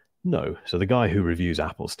answer is no. So the guy who reviews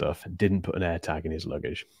Apple stuff didn't put an AirTag in his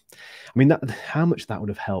luggage. I mean, how much that would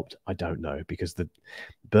have helped, I don't know, because the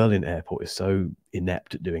Berlin airport is so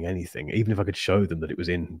inept at doing anything. Even if I could show them that it was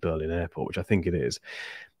in Berlin airport, which I think it is,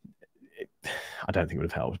 I don't think it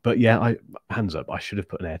would have helped. But yeah, hands up, I should have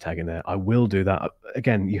put an AirTag in there. I will do that.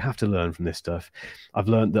 Again, you have to learn from this stuff. I've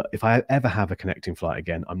learned that if I ever have a connecting flight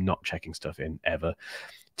again, I'm not checking stuff in ever.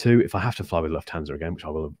 2, if I have to fly with Lufthansa again, which I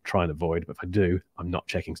will try and avoid, but if I do, I'm not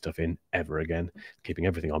checking stuff in ever again, keeping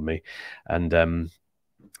everything on me. And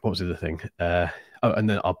what was the other thing? And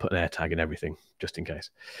then I'll put an AirTag in everything, just in case.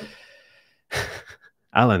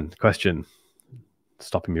 Alan, question.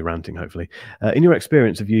 Stopping me ranting, hopefully. In your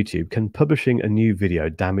experience of YouTube, can publishing a new video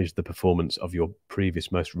damage the performance of your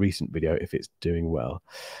most recent video if it's doing well?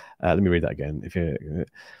 Let me read that again.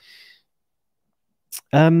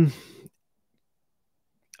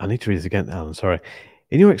 I need to read this again, Alan. Sorry.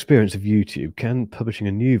 In your experience of YouTube, can publishing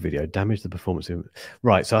a new video damage the performance of...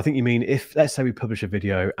 Right. So I think you mean if, let's say we publish a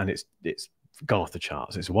video and it's gone off the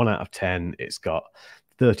charts. It's 1 out of 10. It's got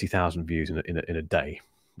 30,000 views in a day,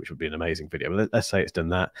 which would be an amazing video. But let's say it's done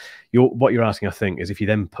that. What you're asking, I think, is if you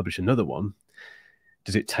then publish another one,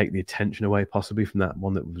 does it take the attention away possibly from that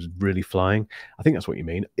one that was really flying? I think that's what you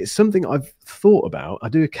mean. It's something I've thought about. I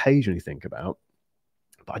do occasionally think about,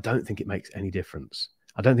 but I don't think it makes any difference.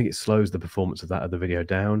 I don't think it slows the performance of that other video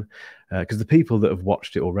down because the people that have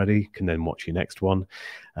watched it already can then watch your next one.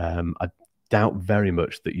 I doubt very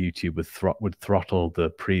much that YouTube would throttle the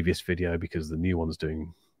previous video because the new one's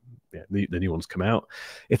doing... Yeah, the new ones come out.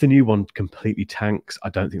 If the new one completely tanks, I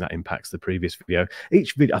don't think that impacts the previous video.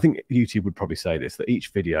 Each video, I think YouTube would probably say this, that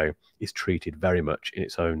each video is treated very much in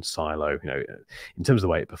its own silo. You know, in terms of the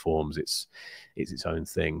way it performs, it's its own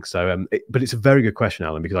thing. So, but it's a very good question,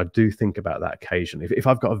 Alan, because I do think about that occasionally. If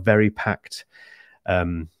I've got a very packed,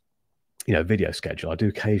 video schedule, I do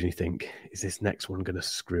occasionally think, is this next one going to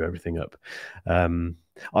screw everything up?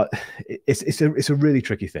 It's a really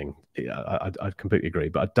tricky thing. I completely agree,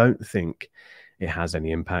 but I don't think it has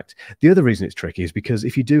any impact. The other reason it's tricky is because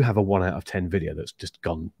if you do have a 1 out of 10 video that's just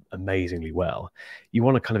gone amazingly well, you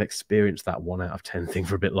want to kind of experience that 1 out of 10 thing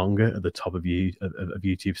for a bit longer at the top of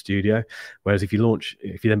YouTube Studio. Whereas if you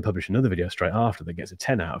then publish another video straight after that gets a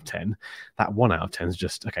 10 out of 10, that 1 out of 10 is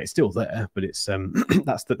just, okay, it's still there, but it's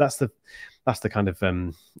that's the kind of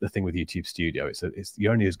the thing with YouTube Studio. It's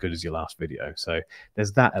you're only as good as your last video. So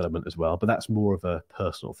there's that element as well, but that's more of a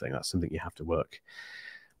personal thing. That's something you have to work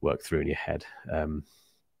through in your head.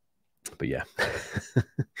 But yeah.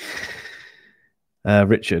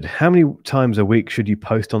 Richard, how many times a week should you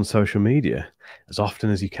post on social media? As often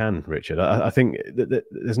as you can, Richard. I think that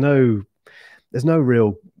there's no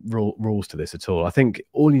real rules to this at all. I think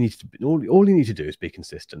all you need to do is be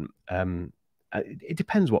consistent. It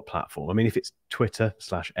depends what platform. I mean, if it's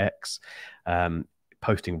Twitter/X,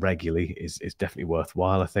 posting regularly is definitely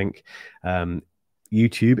worthwhile, I think.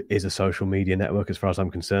 YouTube is a social media network as far as I'm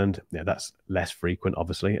concerned. Yeah, that's less frequent,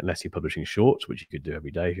 obviously, unless you're publishing shorts, which you could do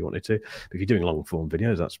every day if you wanted to. But if you're doing long form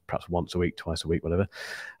videos, that's perhaps once a week, twice a week, whatever.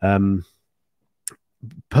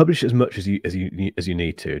 Publish as much as you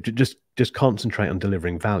need to. Just concentrate on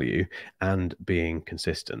delivering value and being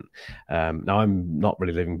consistent. Now, I'm not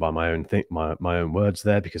really living by my own words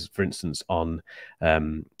there, because, for instance, on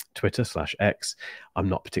Twitter/X, I'm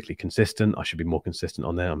not particularly consistent. I should be more consistent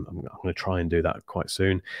on there. I'm going to try and do that quite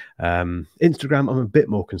soon. Instagram, I'm a bit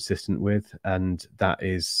more consistent with, and that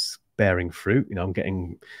is bearing fruit. You know, I'm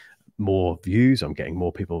getting more views, I'm getting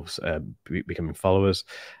more people becoming followers.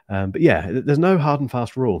 But yeah, there's no hard and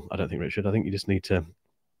fast rule, I don't think, Richard. I think you just need to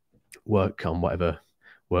work on whatever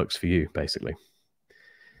works for you, basically.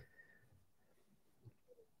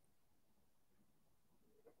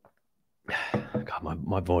 God,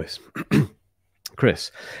 my voice.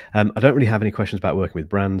 Chris, I don't really have any questions about working with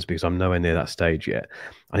brands because I'm nowhere near that stage yet.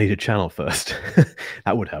 I need a channel first.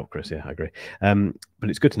 That would help, Chris. Yeah, I agree. But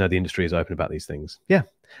it's good to know the industry is open about these things. Yeah,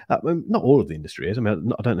 not all of the industry is. I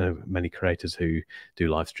mean, I don't know many creators who do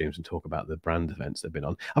live streams and talk about the brand events they've been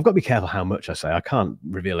on. I've got to be careful how much I say. I can't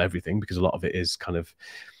reveal everything because a lot of it is kind of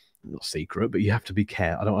not secret, but you have to be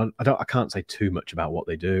careful. I can't say too much about what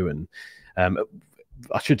they do. And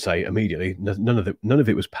I should say immediately, none of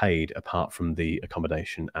it was paid apart from the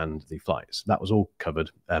accommodation and the flights. That was all covered,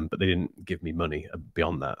 but they didn't give me money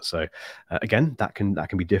beyond that. So again, that can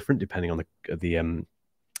be different depending on the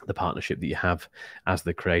partnership that you have as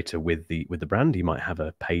the creator with the brand. You might have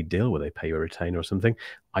a paid deal where they pay you a retainer or something.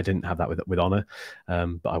 I didn't have that with Honor,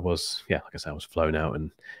 but I was, yeah, like I said, I was flown out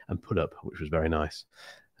and put up, which was very nice.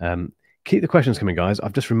 Keep the questions coming, guys.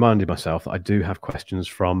 I've just reminded myself that I do have questions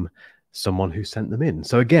from someone who sent them in.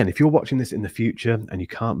 So again, if you're watching this in the future and you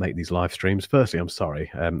can't make these live streams, firstly, I'm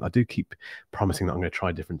sorry. I do keep promising that I'm going to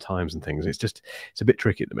try different times and things. It's a bit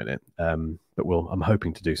tricky at the minute, but I'm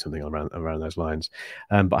hoping to do something around those lines.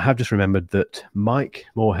 But I have just remembered that Mike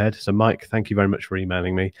Moorhead, so Mike, thank you very much for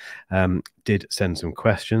emailing me, did send some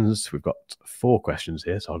questions. We've got 4 questions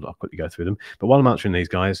here, so I'll quickly go through them. But while I'm answering these,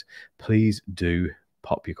 guys, please do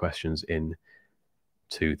pop your questions in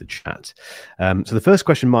to the chat. So the first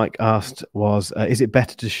question Mike asked was, is it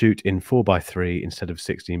better to shoot in 4:3 instead of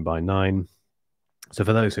 16:9? So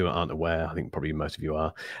for those who aren't aware, I think probably most of you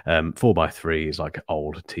are, 4:3 is like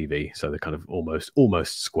old TV. So the kind of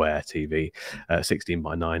almost square TV.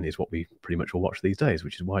 16:9 is what we pretty much all watch these days,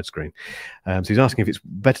 which is widescreen. So he's asking if it's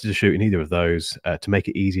better to shoot in either of those to make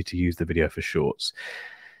it easy to use the video for shorts.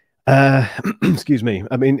 Excuse me.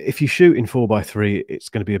 I mean, if you shoot in 4:3, it's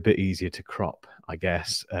going to be a bit easier to crop, I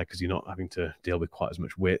guess, because you're not having to deal with quite as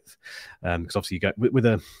much width. Because obviously you get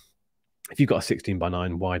if you've got a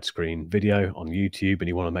 16:9 widescreen video on YouTube and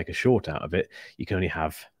you want to make a short out of it, you can only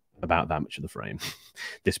have about that much of the frame,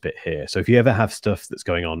 this bit here. So if you ever have stuff that's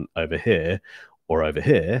going on over here or over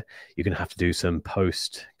here, you're going to have to do some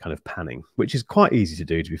post kind of panning, which is quite easy to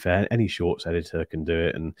do, to be fair. Any shorts editor can do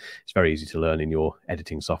it, and it's very easy to learn in your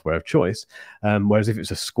editing software of choice. Whereas if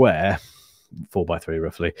it's a square, 4:3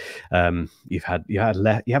 roughly, you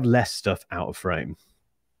have less stuff out of frame.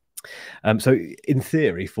 So in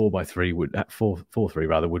theory, 4:3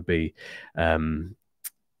 would be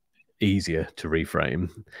easier to reframe,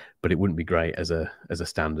 but it wouldn't be great as a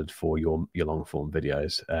standard for your long form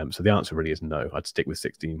videos. So the answer really is no. I'd stick with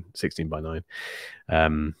 16:9.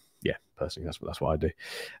 Yeah, personally, that's what I do.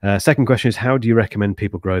 Second question is, how do you recommend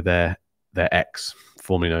people grow their X,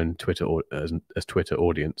 formerly known Twitter as Twitter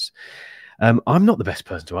audience? I'm not the best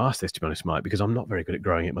person to ask this, to be honest, Mike, because I'm not very good at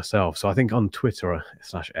growing it myself. So I think on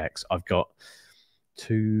Twitter/X, I've got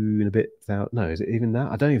 2 and a bit thousand. No, is it even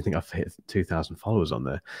that? I don't even think I've hit 2,000 followers on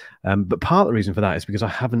there. But part of the reason for that is because I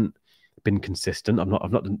haven't been consistent. I've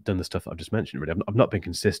not done the stuff I've just mentioned. Really, I've not been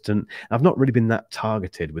consistent. I've not really been that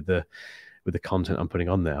targeted with the content I'm putting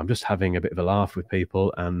on there. I'm just having a bit of a laugh with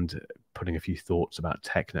people and putting a few thoughts about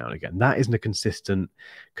tech now and again. That isn't a consistent,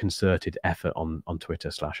 concerted effort on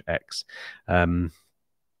Twitter/X.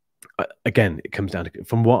 Again, it comes down to,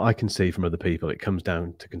 from what I can see from other people, it comes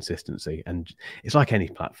down to consistency. And it's like any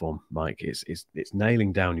platform, Mike. It's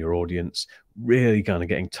nailing down your audience, really kind of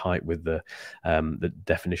getting tight with the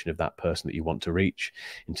definition of that person that you want to reach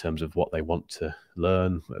in terms of what they want to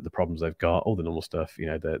learn, the problems they've got, all the normal stuff, you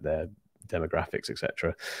know, their demographics,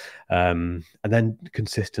 etc. And then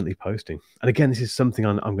consistently posting. And again, this is something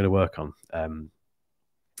I'm going to work on.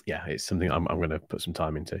 Yeah, it's something I'm going to put some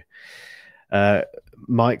time into.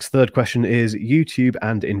 Mike's third question is YouTube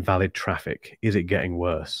and invalid traffic. Is it getting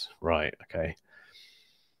worse? Right. Okay.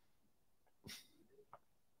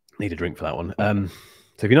 Need a drink for that one.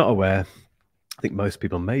 So if you're not aware, I think most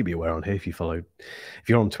people may be aware on here. If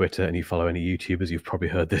you're on Twitter and you follow any YouTubers, you've probably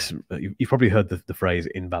heard this. You've probably heard the phrase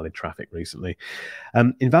invalid traffic recently.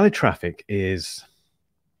 Invalid traffic is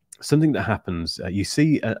something that happens. You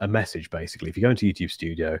see a message, basically. If you go into YouTube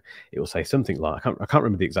Studio, it will say something like, I can't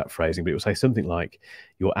remember the exact phrasing, but it will say something like,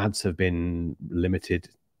 your ads have been limited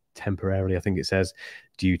temporarily, I think it says,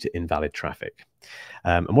 due to invalid traffic.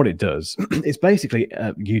 And what it does, it's basically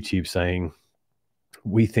YouTube saying,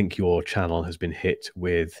 we think your channel has been hit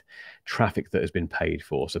with traffic that has been paid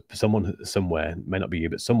for. So someone somewhere, may not be you,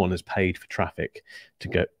 but someone has paid for traffic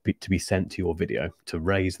to be sent to your video to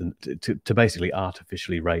raise them, to basically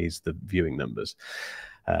artificially raise the viewing numbers.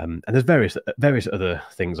 And there's various other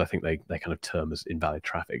things I think they kind of term as invalid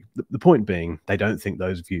traffic. The point being, they don't think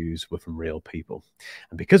those views were from real people,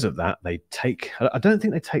 and because of that, I don't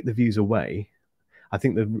think they take the views away. I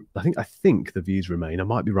think the views remain. I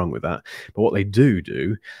might be wrong with that, but what they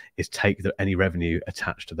do is take any revenue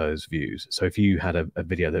attached to those views. So if you had a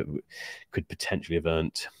video that could potentially have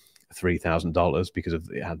earned $3,000 because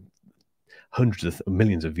it had hundreds of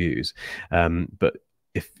millions of views, but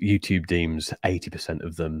if YouTube deems 80%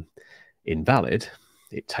 of them invalid,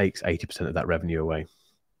 it takes 80% of that revenue away.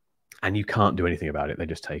 And you can't do anything about it. They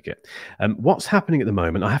just take it. What's happening at the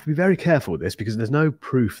moment, I have to be very careful with this because there's no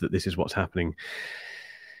proof that this is what's happening,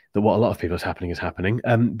 that what a lot of people is happening.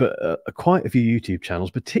 But quite a few YouTube channels,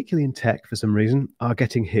 particularly in tech for some reason, are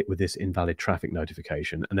getting hit with this invalid traffic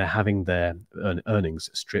notification, and they're having their earnings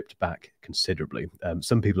stripped back considerably.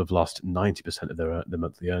 Some people have lost 90% of their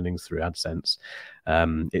monthly earnings through AdSense.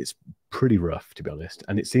 It's pretty rough, to be honest.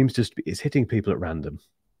 And it seems it's hitting people at random.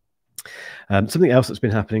 Something else that's been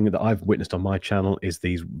happening that I've witnessed on my channel is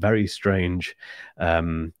these very strange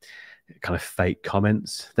kind of fake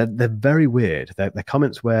comments. They're very weird. They're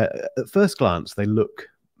comments where at first glance they look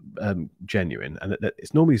genuine, and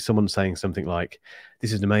it's normally someone saying something like,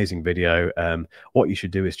 this is an amazing video, what you should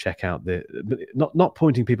do is check out not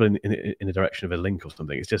pointing people in the direction of a link or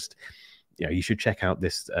something. It's just, you know, you should check out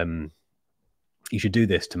this, you should do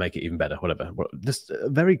this to make it even better, whatever. Just a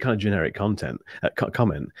very kind of generic comment,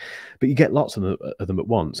 but you get lots of them at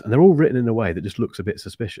once, and they're all written in a way that just looks a bit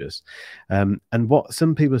suspicious. And what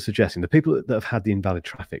some people are suggesting, the people that have had the invalid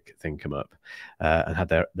traffic thing come up and had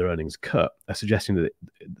their earnings cut, are suggesting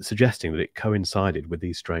that it coincided with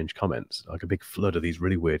these strange comments, like a big flood of these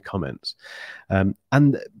really weird comments.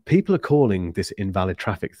 And people are calling this invalid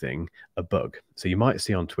traffic thing a bug. So you might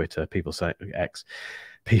see on Twitter people say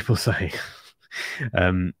people say.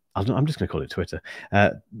 I'm just going to call it Twitter,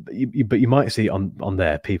 but you might see on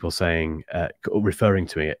there people saying, referring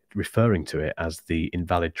to it as the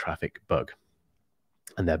invalid traffic bug,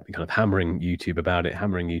 and they're kind of hammering YouTube about it,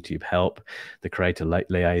 hammering YouTube help. The creator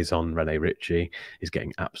liaison Rene Ritchie is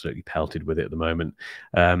getting absolutely pelted with it at the moment.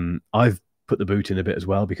 I've put the boot in a bit as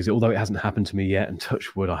well, because although it hasn't happened to me yet, and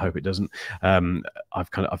touch wood, I hope it doesn't,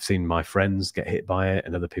 I've seen my friends get hit by it,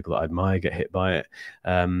 and other people that I admire get hit by it.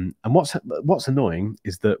 And what's annoying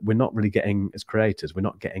is that we're not really getting, as creators, we're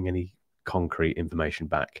not getting any concrete information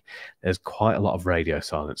back. There's quite a lot of radio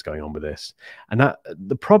silence going on with this, and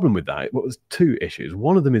the problem with that, was two issues.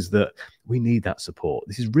 One of them is that we need that support.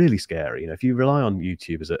 This is really scary. You know, if you rely on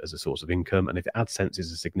YouTube as a source of income, and if AdSense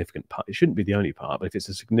is a significant part, it shouldn't be the only part, but if it's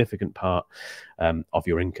a significant part of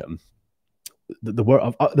your income, at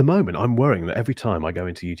the moment, I'm worrying that every time I go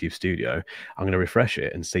into YouTube Studio, I'm going to refresh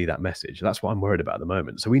it and see that message. That's what I'm worried about at the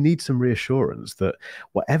moment. So we need some reassurance that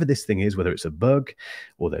whatever this thing is, whether it's a bug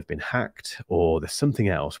or they've been hacked or there's something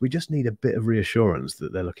else, we just need a bit of reassurance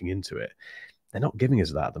that they're looking into it. They're not giving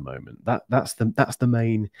us that at the moment. That's the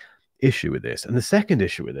main issue with this. And the second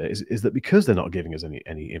issue with it is that because they're not giving us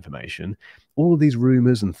any information, all of these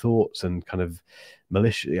rumors and thoughts and kind of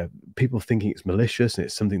malicious, people thinking it's malicious and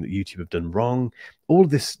it's something that YouTube have done wrong, all of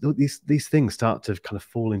these things start to kind of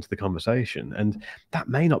fall into the conversation, and that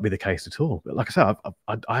may not be the case at all. But like I said,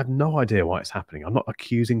 I have no idea why it's happening. I'm not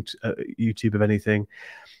accusing YouTube of anything.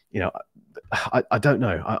 I don't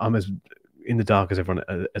know. I'm as in the dark as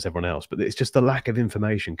everyone else, but it's just the lack of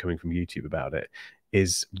information coming from YouTube about it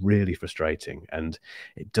is really frustrating, and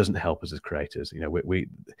it doesn't help us as creators.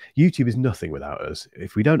 YouTube is nothing without us.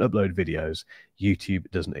 If we don't upload videos, YouTube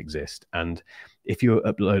doesn't exist. And if you're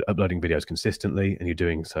uploading videos consistently and you're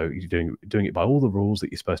doing it by all the rules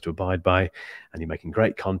that you're supposed to abide by, and you're making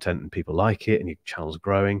great content and people like it and your channel's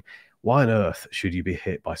growing, why on earth should you be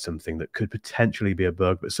hit by something that could potentially be a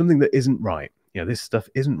bug, but something that isn't right? This stuff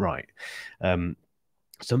isn't right.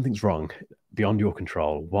 Something's wrong beyond your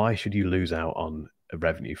control. Why should you lose out on a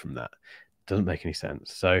revenue from that? Doesn't make any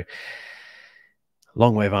sense. So,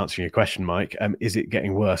 long way of answering your question, Mike. Is it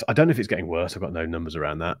getting worse? I don't know if it's getting worse. I've got no numbers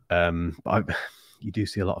around that. But you do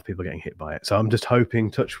see a lot of people getting hit by it. So I'm just hoping,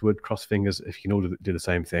 touch wood, cross fingers, if you can all do the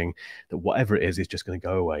same thing, that whatever it is just going to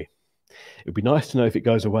go away. It would be nice to know if it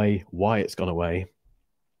goes away, why it's gone away,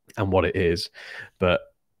 and what it is. But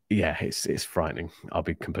yeah, it's frightening. I'll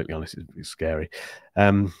be completely honest. It's scary.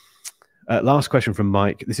 Last question from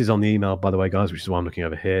Mike. This is on the email, by the way, guys, which is why I'm looking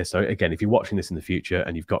over here. So again, if you're watching this in the future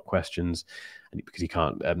and you've got questions, and because you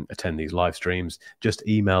can't attend these live streams, just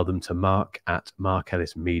email them to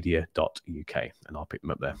mark@markellismedia.uk and I'll pick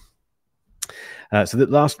them up there. So the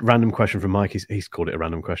last random question from Mike, he's called it a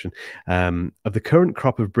random question. Of the current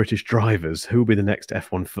crop of British drivers, who will be the next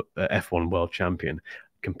F1 world champion?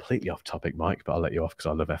 Completely off topic, Mike, but I'll let you off because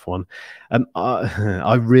I love F1.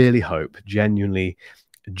 I really hope, genuinely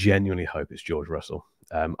hope it's George Russell.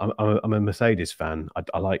 I'm a Mercedes fan.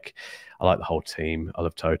 I like the whole team. I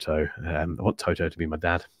love Toto. I want Toto to be my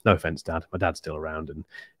dad. No offense, Dad. My dad's still around, and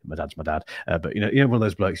my dad's my dad. But one of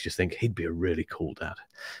those blokes you just think he'd be a really cool dad.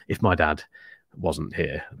 If my dad wasn't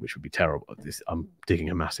here, which would be terrible. I'm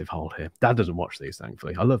digging a massive hole here. Dad doesn't watch these,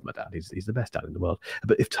 thankfully. I love my dad. He's the best dad in the world.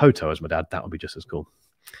 But if Toto was my dad, that would be just as cool.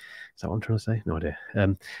 Is that what I'm trying to say? No idea.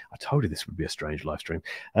 I told you this would be a strange live stream.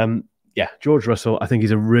 Yeah, George Russell, I think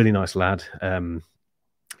he's a really nice lad.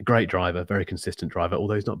 Great driver, very consistent driver,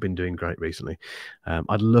 although he's not been doing great recently.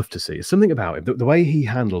 I'd love to see something about him. The way he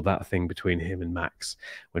handled that thing between him and Max,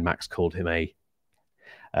 when Max called him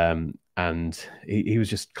and he was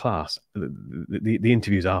just class. The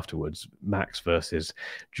interviews afterwards, Max versus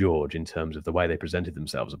George, in terms of the way they presented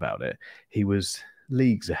themselves about it, he was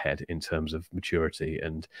leagues ahead in terms of maturity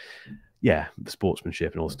and the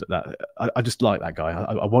sportsmanship and all that. I just like that guy.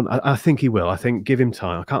 I think he will. I think give him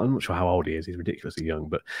time. I'm not sure how old he is. He's ridiculously young,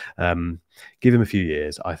 but give him a few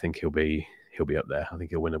years. I think he'll be up there. I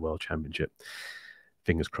think he'll win a world championship.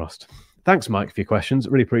 Fingers crossed. Thanks, Mike, for your questions.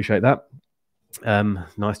 Really appreciate that.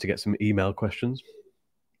 Nice to get some email questions.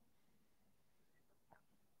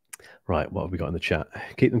 Right, what have we got in the chat?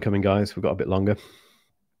 Keep them coming, guys. We've got a bit longer.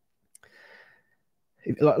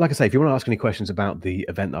 Like I say, if you want to ask any questions about the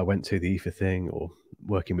event I went to, the IFA thing, or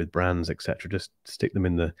working with brands, etc., just stick them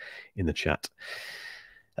in the chat.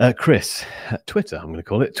 Chris, Twitter, I'm going to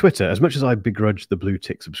call it Twitter. As much as I begrudge the blue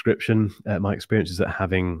tick subscription, my experience is that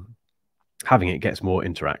having it gets more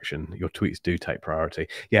interaction. Your tweets do take priority.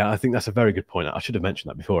 Yeah, I think that's a very good point. I should have mentioned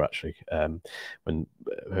that before, actually, when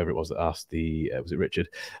whoever it was that asked was it Richard?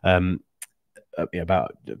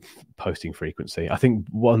 About posting frequency. I think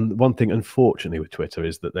one thing, unfortunately, with Twitter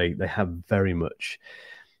is that they have very much.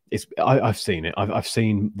 I've seen it. I've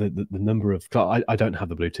seen the number of. I don't have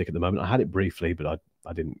the blue tick at the moment. I had it briefly, but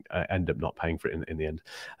I didn't end up not paying for it in the end.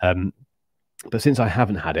 But since I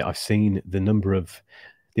haven't had it, I've seen the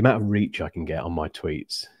amount of reach I can get on my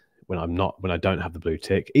tweets when I don't have the blue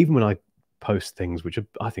tick. Even when I post things which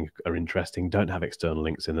I think are interesting, don't have external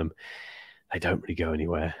links in them, they don't really go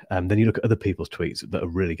anywhere. Then you look at other people's tweets that are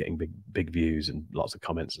really getting big views and lots of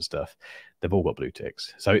comments and stuff. They've all got blue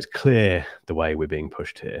ticks. So it's clear the way we're being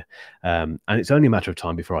pushed here. And it's only a matter of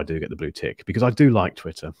time before I do get the blue tick, because I do like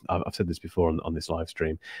Twitter. I've said this before on this live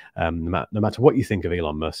stream. No matter what you think of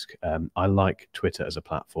Elon Musk, I like Twitter as a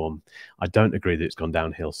platform. I don't agree that it's gone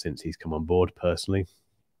downhill since he's come on board, personally.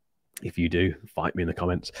 If you do, fight me in the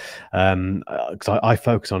comments, because I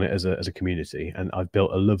focus on it as a community, and I've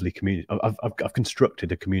built a lovely community. I've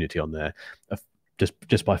constructed a community on there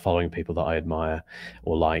just by following people that I admire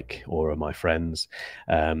or like or are my friends,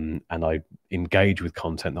 and I engage with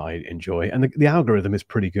content that I enjoy. And the algorithm is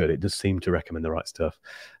pretty good. It does seem to recommend the right stuff.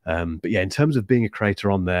 But yeah, in terms of being a creator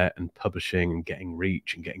on there and publishing and getting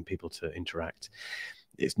reach and getting people to interact,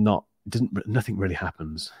 it's not nothing really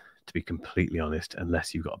happens, to be completely honest,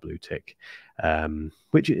 unless you've got a blue tick,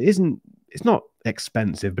 which it's not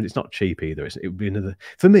expensive, but it's not cheap either. It would be another,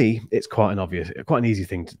 for me, it's quite an easy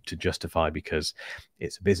thing to justify, because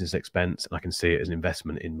it's a business expense and I can see it as an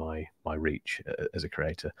investment in my reach as a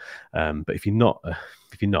creator. But if you're not, and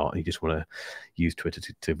you just want to use Twitter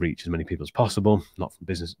to reach as many people as possible, not from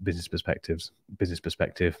business perspective,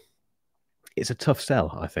 it's a tough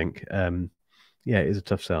sell, I think. Yeah, it is a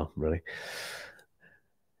tough sell, really.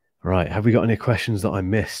 Right, have we got any questions that I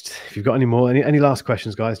missed? If you've got any more, any last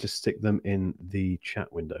questions, guys, just stick them in the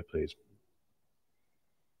chat window, please.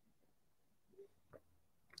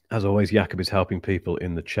 As always, Jakob is helping people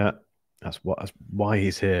in the chat. That's why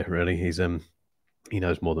he's here, really. He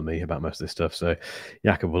knows more than me about most of this stuff, so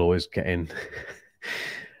Jakob will always get in.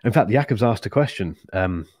 In fact, Jakob's asked a question.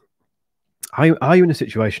 Are you in a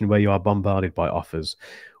situation where you are bombarded by offers,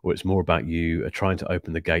 or it's more about you trying to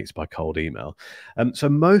open the gates by cold email? So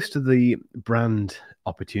most of the brand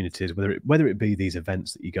opportunities, whether it be these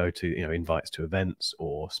events that you go to, invites to events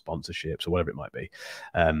or sponsorships or whatever it might be,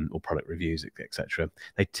 or product reviews, etc.,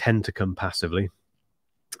 they tend to come passively.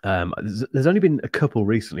 There's only been a couple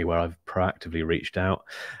recently where I've proactively reached out.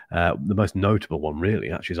 The most notable one, really,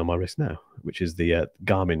 actually, is on my wrist now, which is the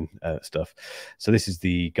Garmin stuff. So this is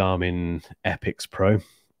the Garmin Epix Pro,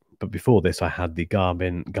 but before this, I had the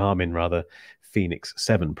Garmin Phoenix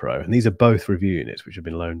 7 Pro, and these are both review units which have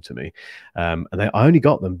been loaned to me. And I only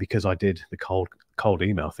got them because I did the cold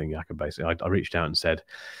email thing. I reached out and said,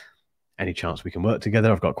 any chance we can work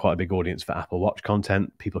together? I've got quite a big audience for Apple Watch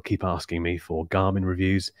content. People keep asking me for Garmin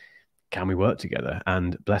reviews. Can we work together?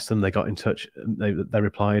 And bless them, they got in touch. They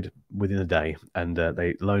replied within a day, and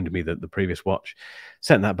they loaned me the previous watch.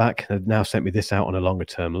 Sent that back. They've now sent me this out on a longer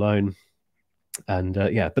term loan. And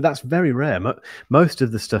yeah, but that's very rare. Most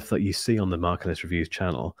of the stuff that you see on the Marketless Reviews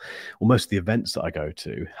channel, or most of the events that I go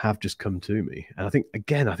to, have just come to me. And I think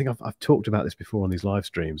I've talked about this before on these live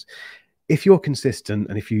streams. If you're consistent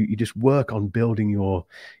and if you just work on building your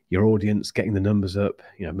audience, getting the numbers up,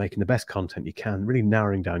 making the best content you can, really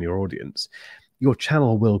narrowing down your audience, your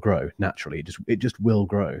channel will grow naturally. It just will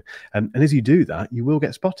grow. And as you do that, you will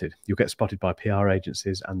get spotted. You'll get spotted by PR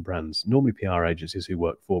agencies and brands, normally PR agencies who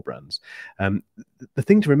work for brands. The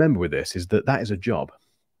thing to remember with this is that is a job.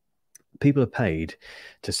 People are paid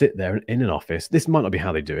to sit there in an office. This might not be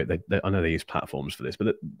how they do it. I know they use platforms for this,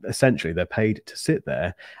 but essentially they're paid to sit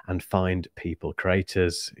there and find people,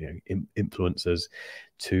 creators, influencers,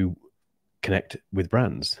 to connect with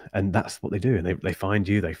brands. And that's what they do. And they find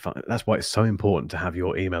you. That's why it's so important to have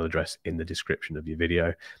your email address in the description of your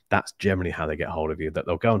video. That's generally how they get hold of you. That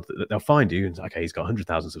they'll find you and say, okay, he's got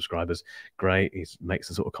 100,000 subscribers. Great. He makes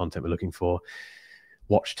the sort of content we're looking for.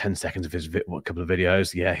 Watch 10 seconds of his couple of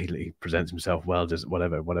videos. Yeah, he presents himself well, does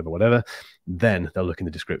whatever. Then they'll look in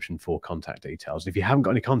the description for contact details. If you haven't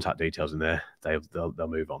got any contact details in there, they'll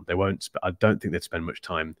move on. They won't. I don't think they'd spend much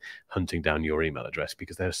time hunting down your email address,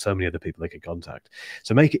 because there are so many other people they could contact.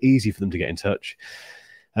 So make it easy for them to get in touch.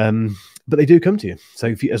 But they do come to you.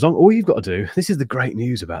 So all you've got to do, this is the great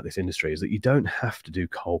news about this industry, is that you don't have to do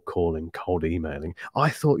cold calling, cold emailing. I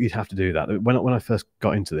thought you'd have to do that. When I first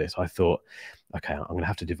got into this, I thought, okay, I'm going to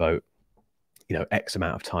have to devote, X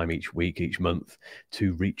amount of time each week, each month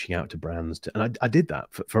to reaching out to brands. And I did that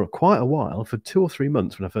for quite a while. For 2 or 3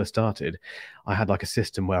 months when I first started, I had like a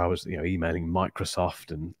system where I was, emailing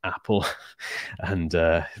Microsoft and Apple and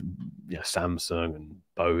Samsung and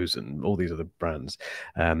Bose and all these other brands,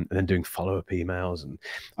 and then doing follow-up emails. And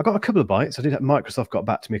I got a couple of bites. Microsoft got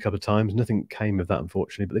back to me a couple of times. Nothing came of that,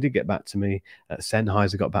 unfortunately, but they did get back to me.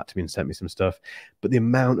 Sennheiser got back to me and sent me some stuff. But the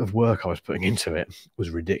amount of work I was putting into it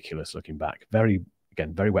was ridiculous looking back. Very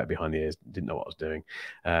wet behind the ears, didn't know what I was doing.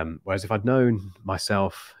 Whereas if I'd known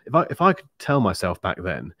myself, if I could tell myself back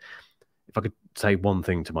then, if I could say one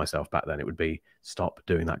thing to myself back then, it would be stop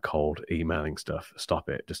doing that cold emailing stuff. Stop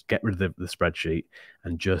it. Just get rid of the spreadsheet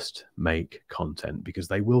and just make content, because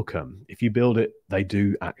they will come. If you build it, they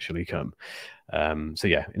do actually come. So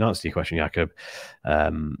yeah, in answer to your question, Jakob,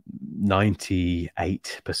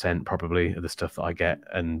 98% probably of the stuff that I get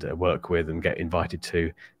and work with and get invited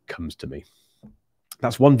to comes to me.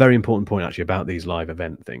 That's one very important point, actually, about these live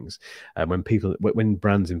event things. When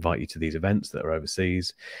brands invite you to these events that are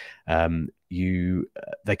overseas,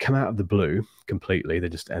 they come out of the blue completely. They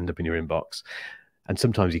just end up in your inbox. And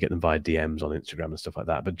sometimes you get them via DMs on Instagram and stuff like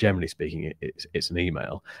that. But generally speaking, it's an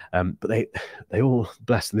email. But they all,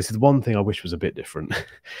 bless them. This is one thing I wish was a bit different.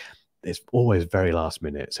 It's always very last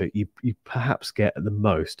minute. So you perhaps get at the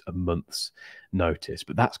most a month's notice,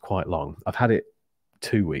 but that's quite long. I've had it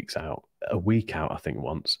 2 weeks out. a week out, I think,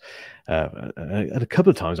 once. And a couple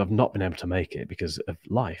of times I've not been able to make it because of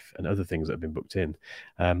life and other things that have been booked in.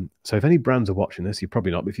 So if any brands are watching this, you're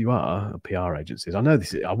probably not, but if you are, PR agencies, I know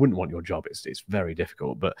I wouldn't want your job. It's very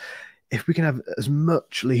difficult, but if we can have as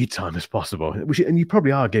much lead time as possible, and you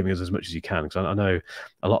probably are giving us as much as you can, because I know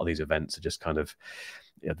a lot of these events are just kind of,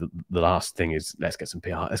 the last thing is let's get some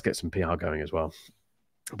PR going as well.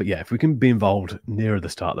 But yeah, if we can be involved nearer the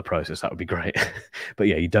start of the process, that would be great. But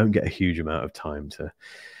yeah, you don't get a huge amount of time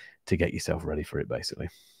to get yourself ready for it, basically.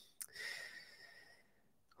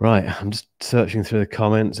 Right, I'm just searching through the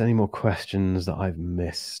comments. Any more questions that I've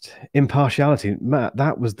missed? Impartiality, Matt,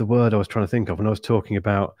 that was the word I was trying to think of when I was talking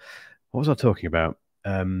about, what was I talking about?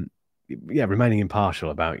 Yeah, remaining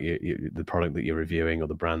impartial about the product that you're reviewing or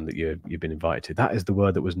the brand that you've been invited to. That is the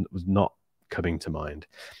word that was not coming to mind.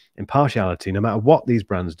 Impartiality, no matter what these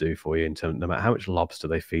brands do for you, no matter how much lobster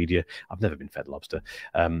they feed you. I've never been fed lobster.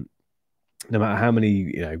 No matter how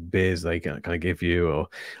many beers they kind of give you, or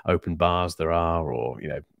open bars there are, or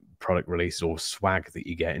product releases or swag that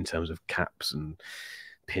you get in terms of caps and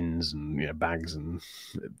pins and bags and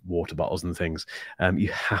water bottles and things, you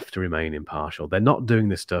have to remain impartial. They're not doing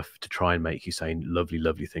this stuff to try and make you say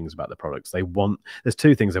lovely things about the products. There's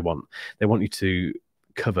two things they want. They want you to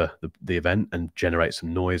cover the event and generate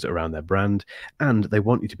some noise around their brand, and they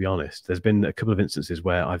want you to be honest. There's been a couple of instances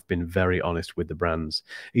where I've been very honest with the brands,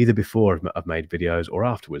 either before I've made videos or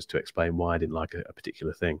afterwards, to explain why I didn't like a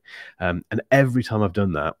particular thing. And every time I've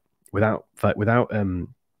done that, without fail,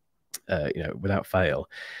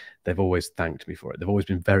 they've always thanked me for it. They've always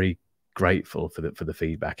been very grateful for the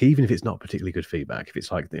feedback, even if it's not particularly good feedback. If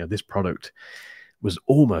it's like, this product was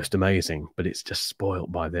almost amazing, but it's just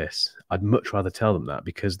spoiled by this, I'd much rather tell them that,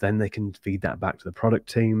 because then they can feed that back to the product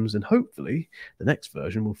teams, and hopefully the next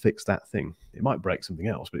version will fix that thing. It might break something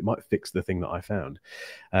else, but it might fix the thing that I found.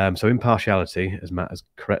 So impartiality, as Matt has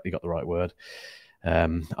correctly got the right word.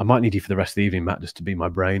 I might need you for the rest of the evening, Matt, just to be my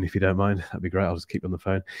brain, if you don't mind. That'd be great. I'll just keep you on the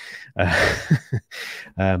phone.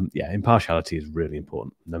 Yeah, impartiality is really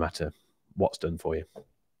important, no matter what's done for you.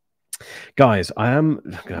 Guys, I'm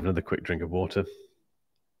going to have another quick drink of water.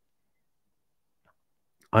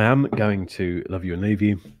 I am going to love you and leave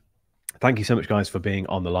you. Thank you so much, guys, for being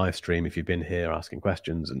on the live stream. If you've been here asking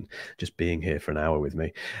questions and just being here for an hour with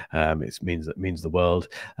me, it means the world.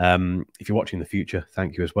 If you're watching in the future,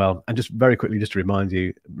 thank you as well. And just very quickly, just to remind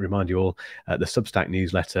you all, the Substack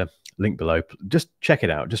newsletter, link below. Just check it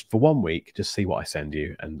out, just for 1 week. Just see what I send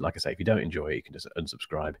you. And like I say, if you don't enjoy it, you can just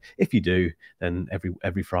unsubscribe. If you do, then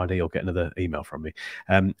every Friday you'll get another email from me.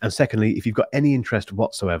 And secondly, if you've got any interest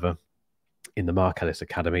whatsoever in the Mark Ellis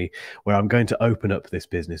Academy, where I'm going to open up this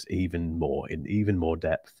business in even more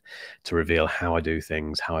depth, to reveal how I do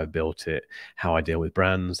things, how I built it, how I deal with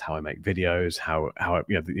brands, how I make videos, how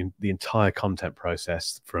the entire content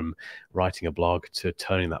process, from writing a blog to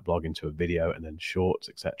turning that blog into a video and then shorts,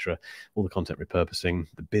 etc. All the content repurposing,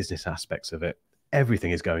 the business aspects of it.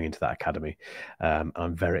 Everything is going into that academy.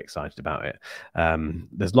 I'm very excited about it.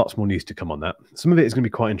 There's lots more news to come on that. Some of it is going to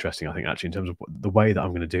be quite interesting, I think, actually, in terms of the way that I'm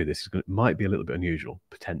going to do this. Might be a little bit unusual,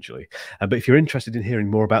 potentially. But if you're interested in hearing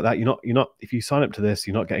more about that, you're not. If you sign up to this,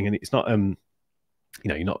 you're not getting any. It's not.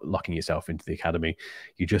 You're not locking yourself into the academy.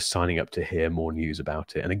 You're just signing up to hear more news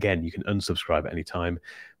about it. And again, you can unsubscribe at any time.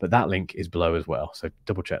 But that link is below as well. So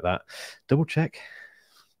double check that.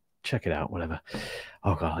 Check it out, whatever.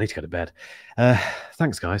 Oh God, I need to go to bed.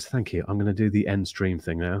 Thanks, guys. Thank you. I'm going to do the end stream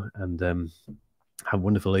thing now, and have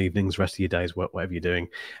wonderful evenings, rest of your days, whatever you're doing.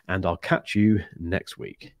 And I'll catch you next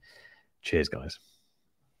week. Cheers, guys.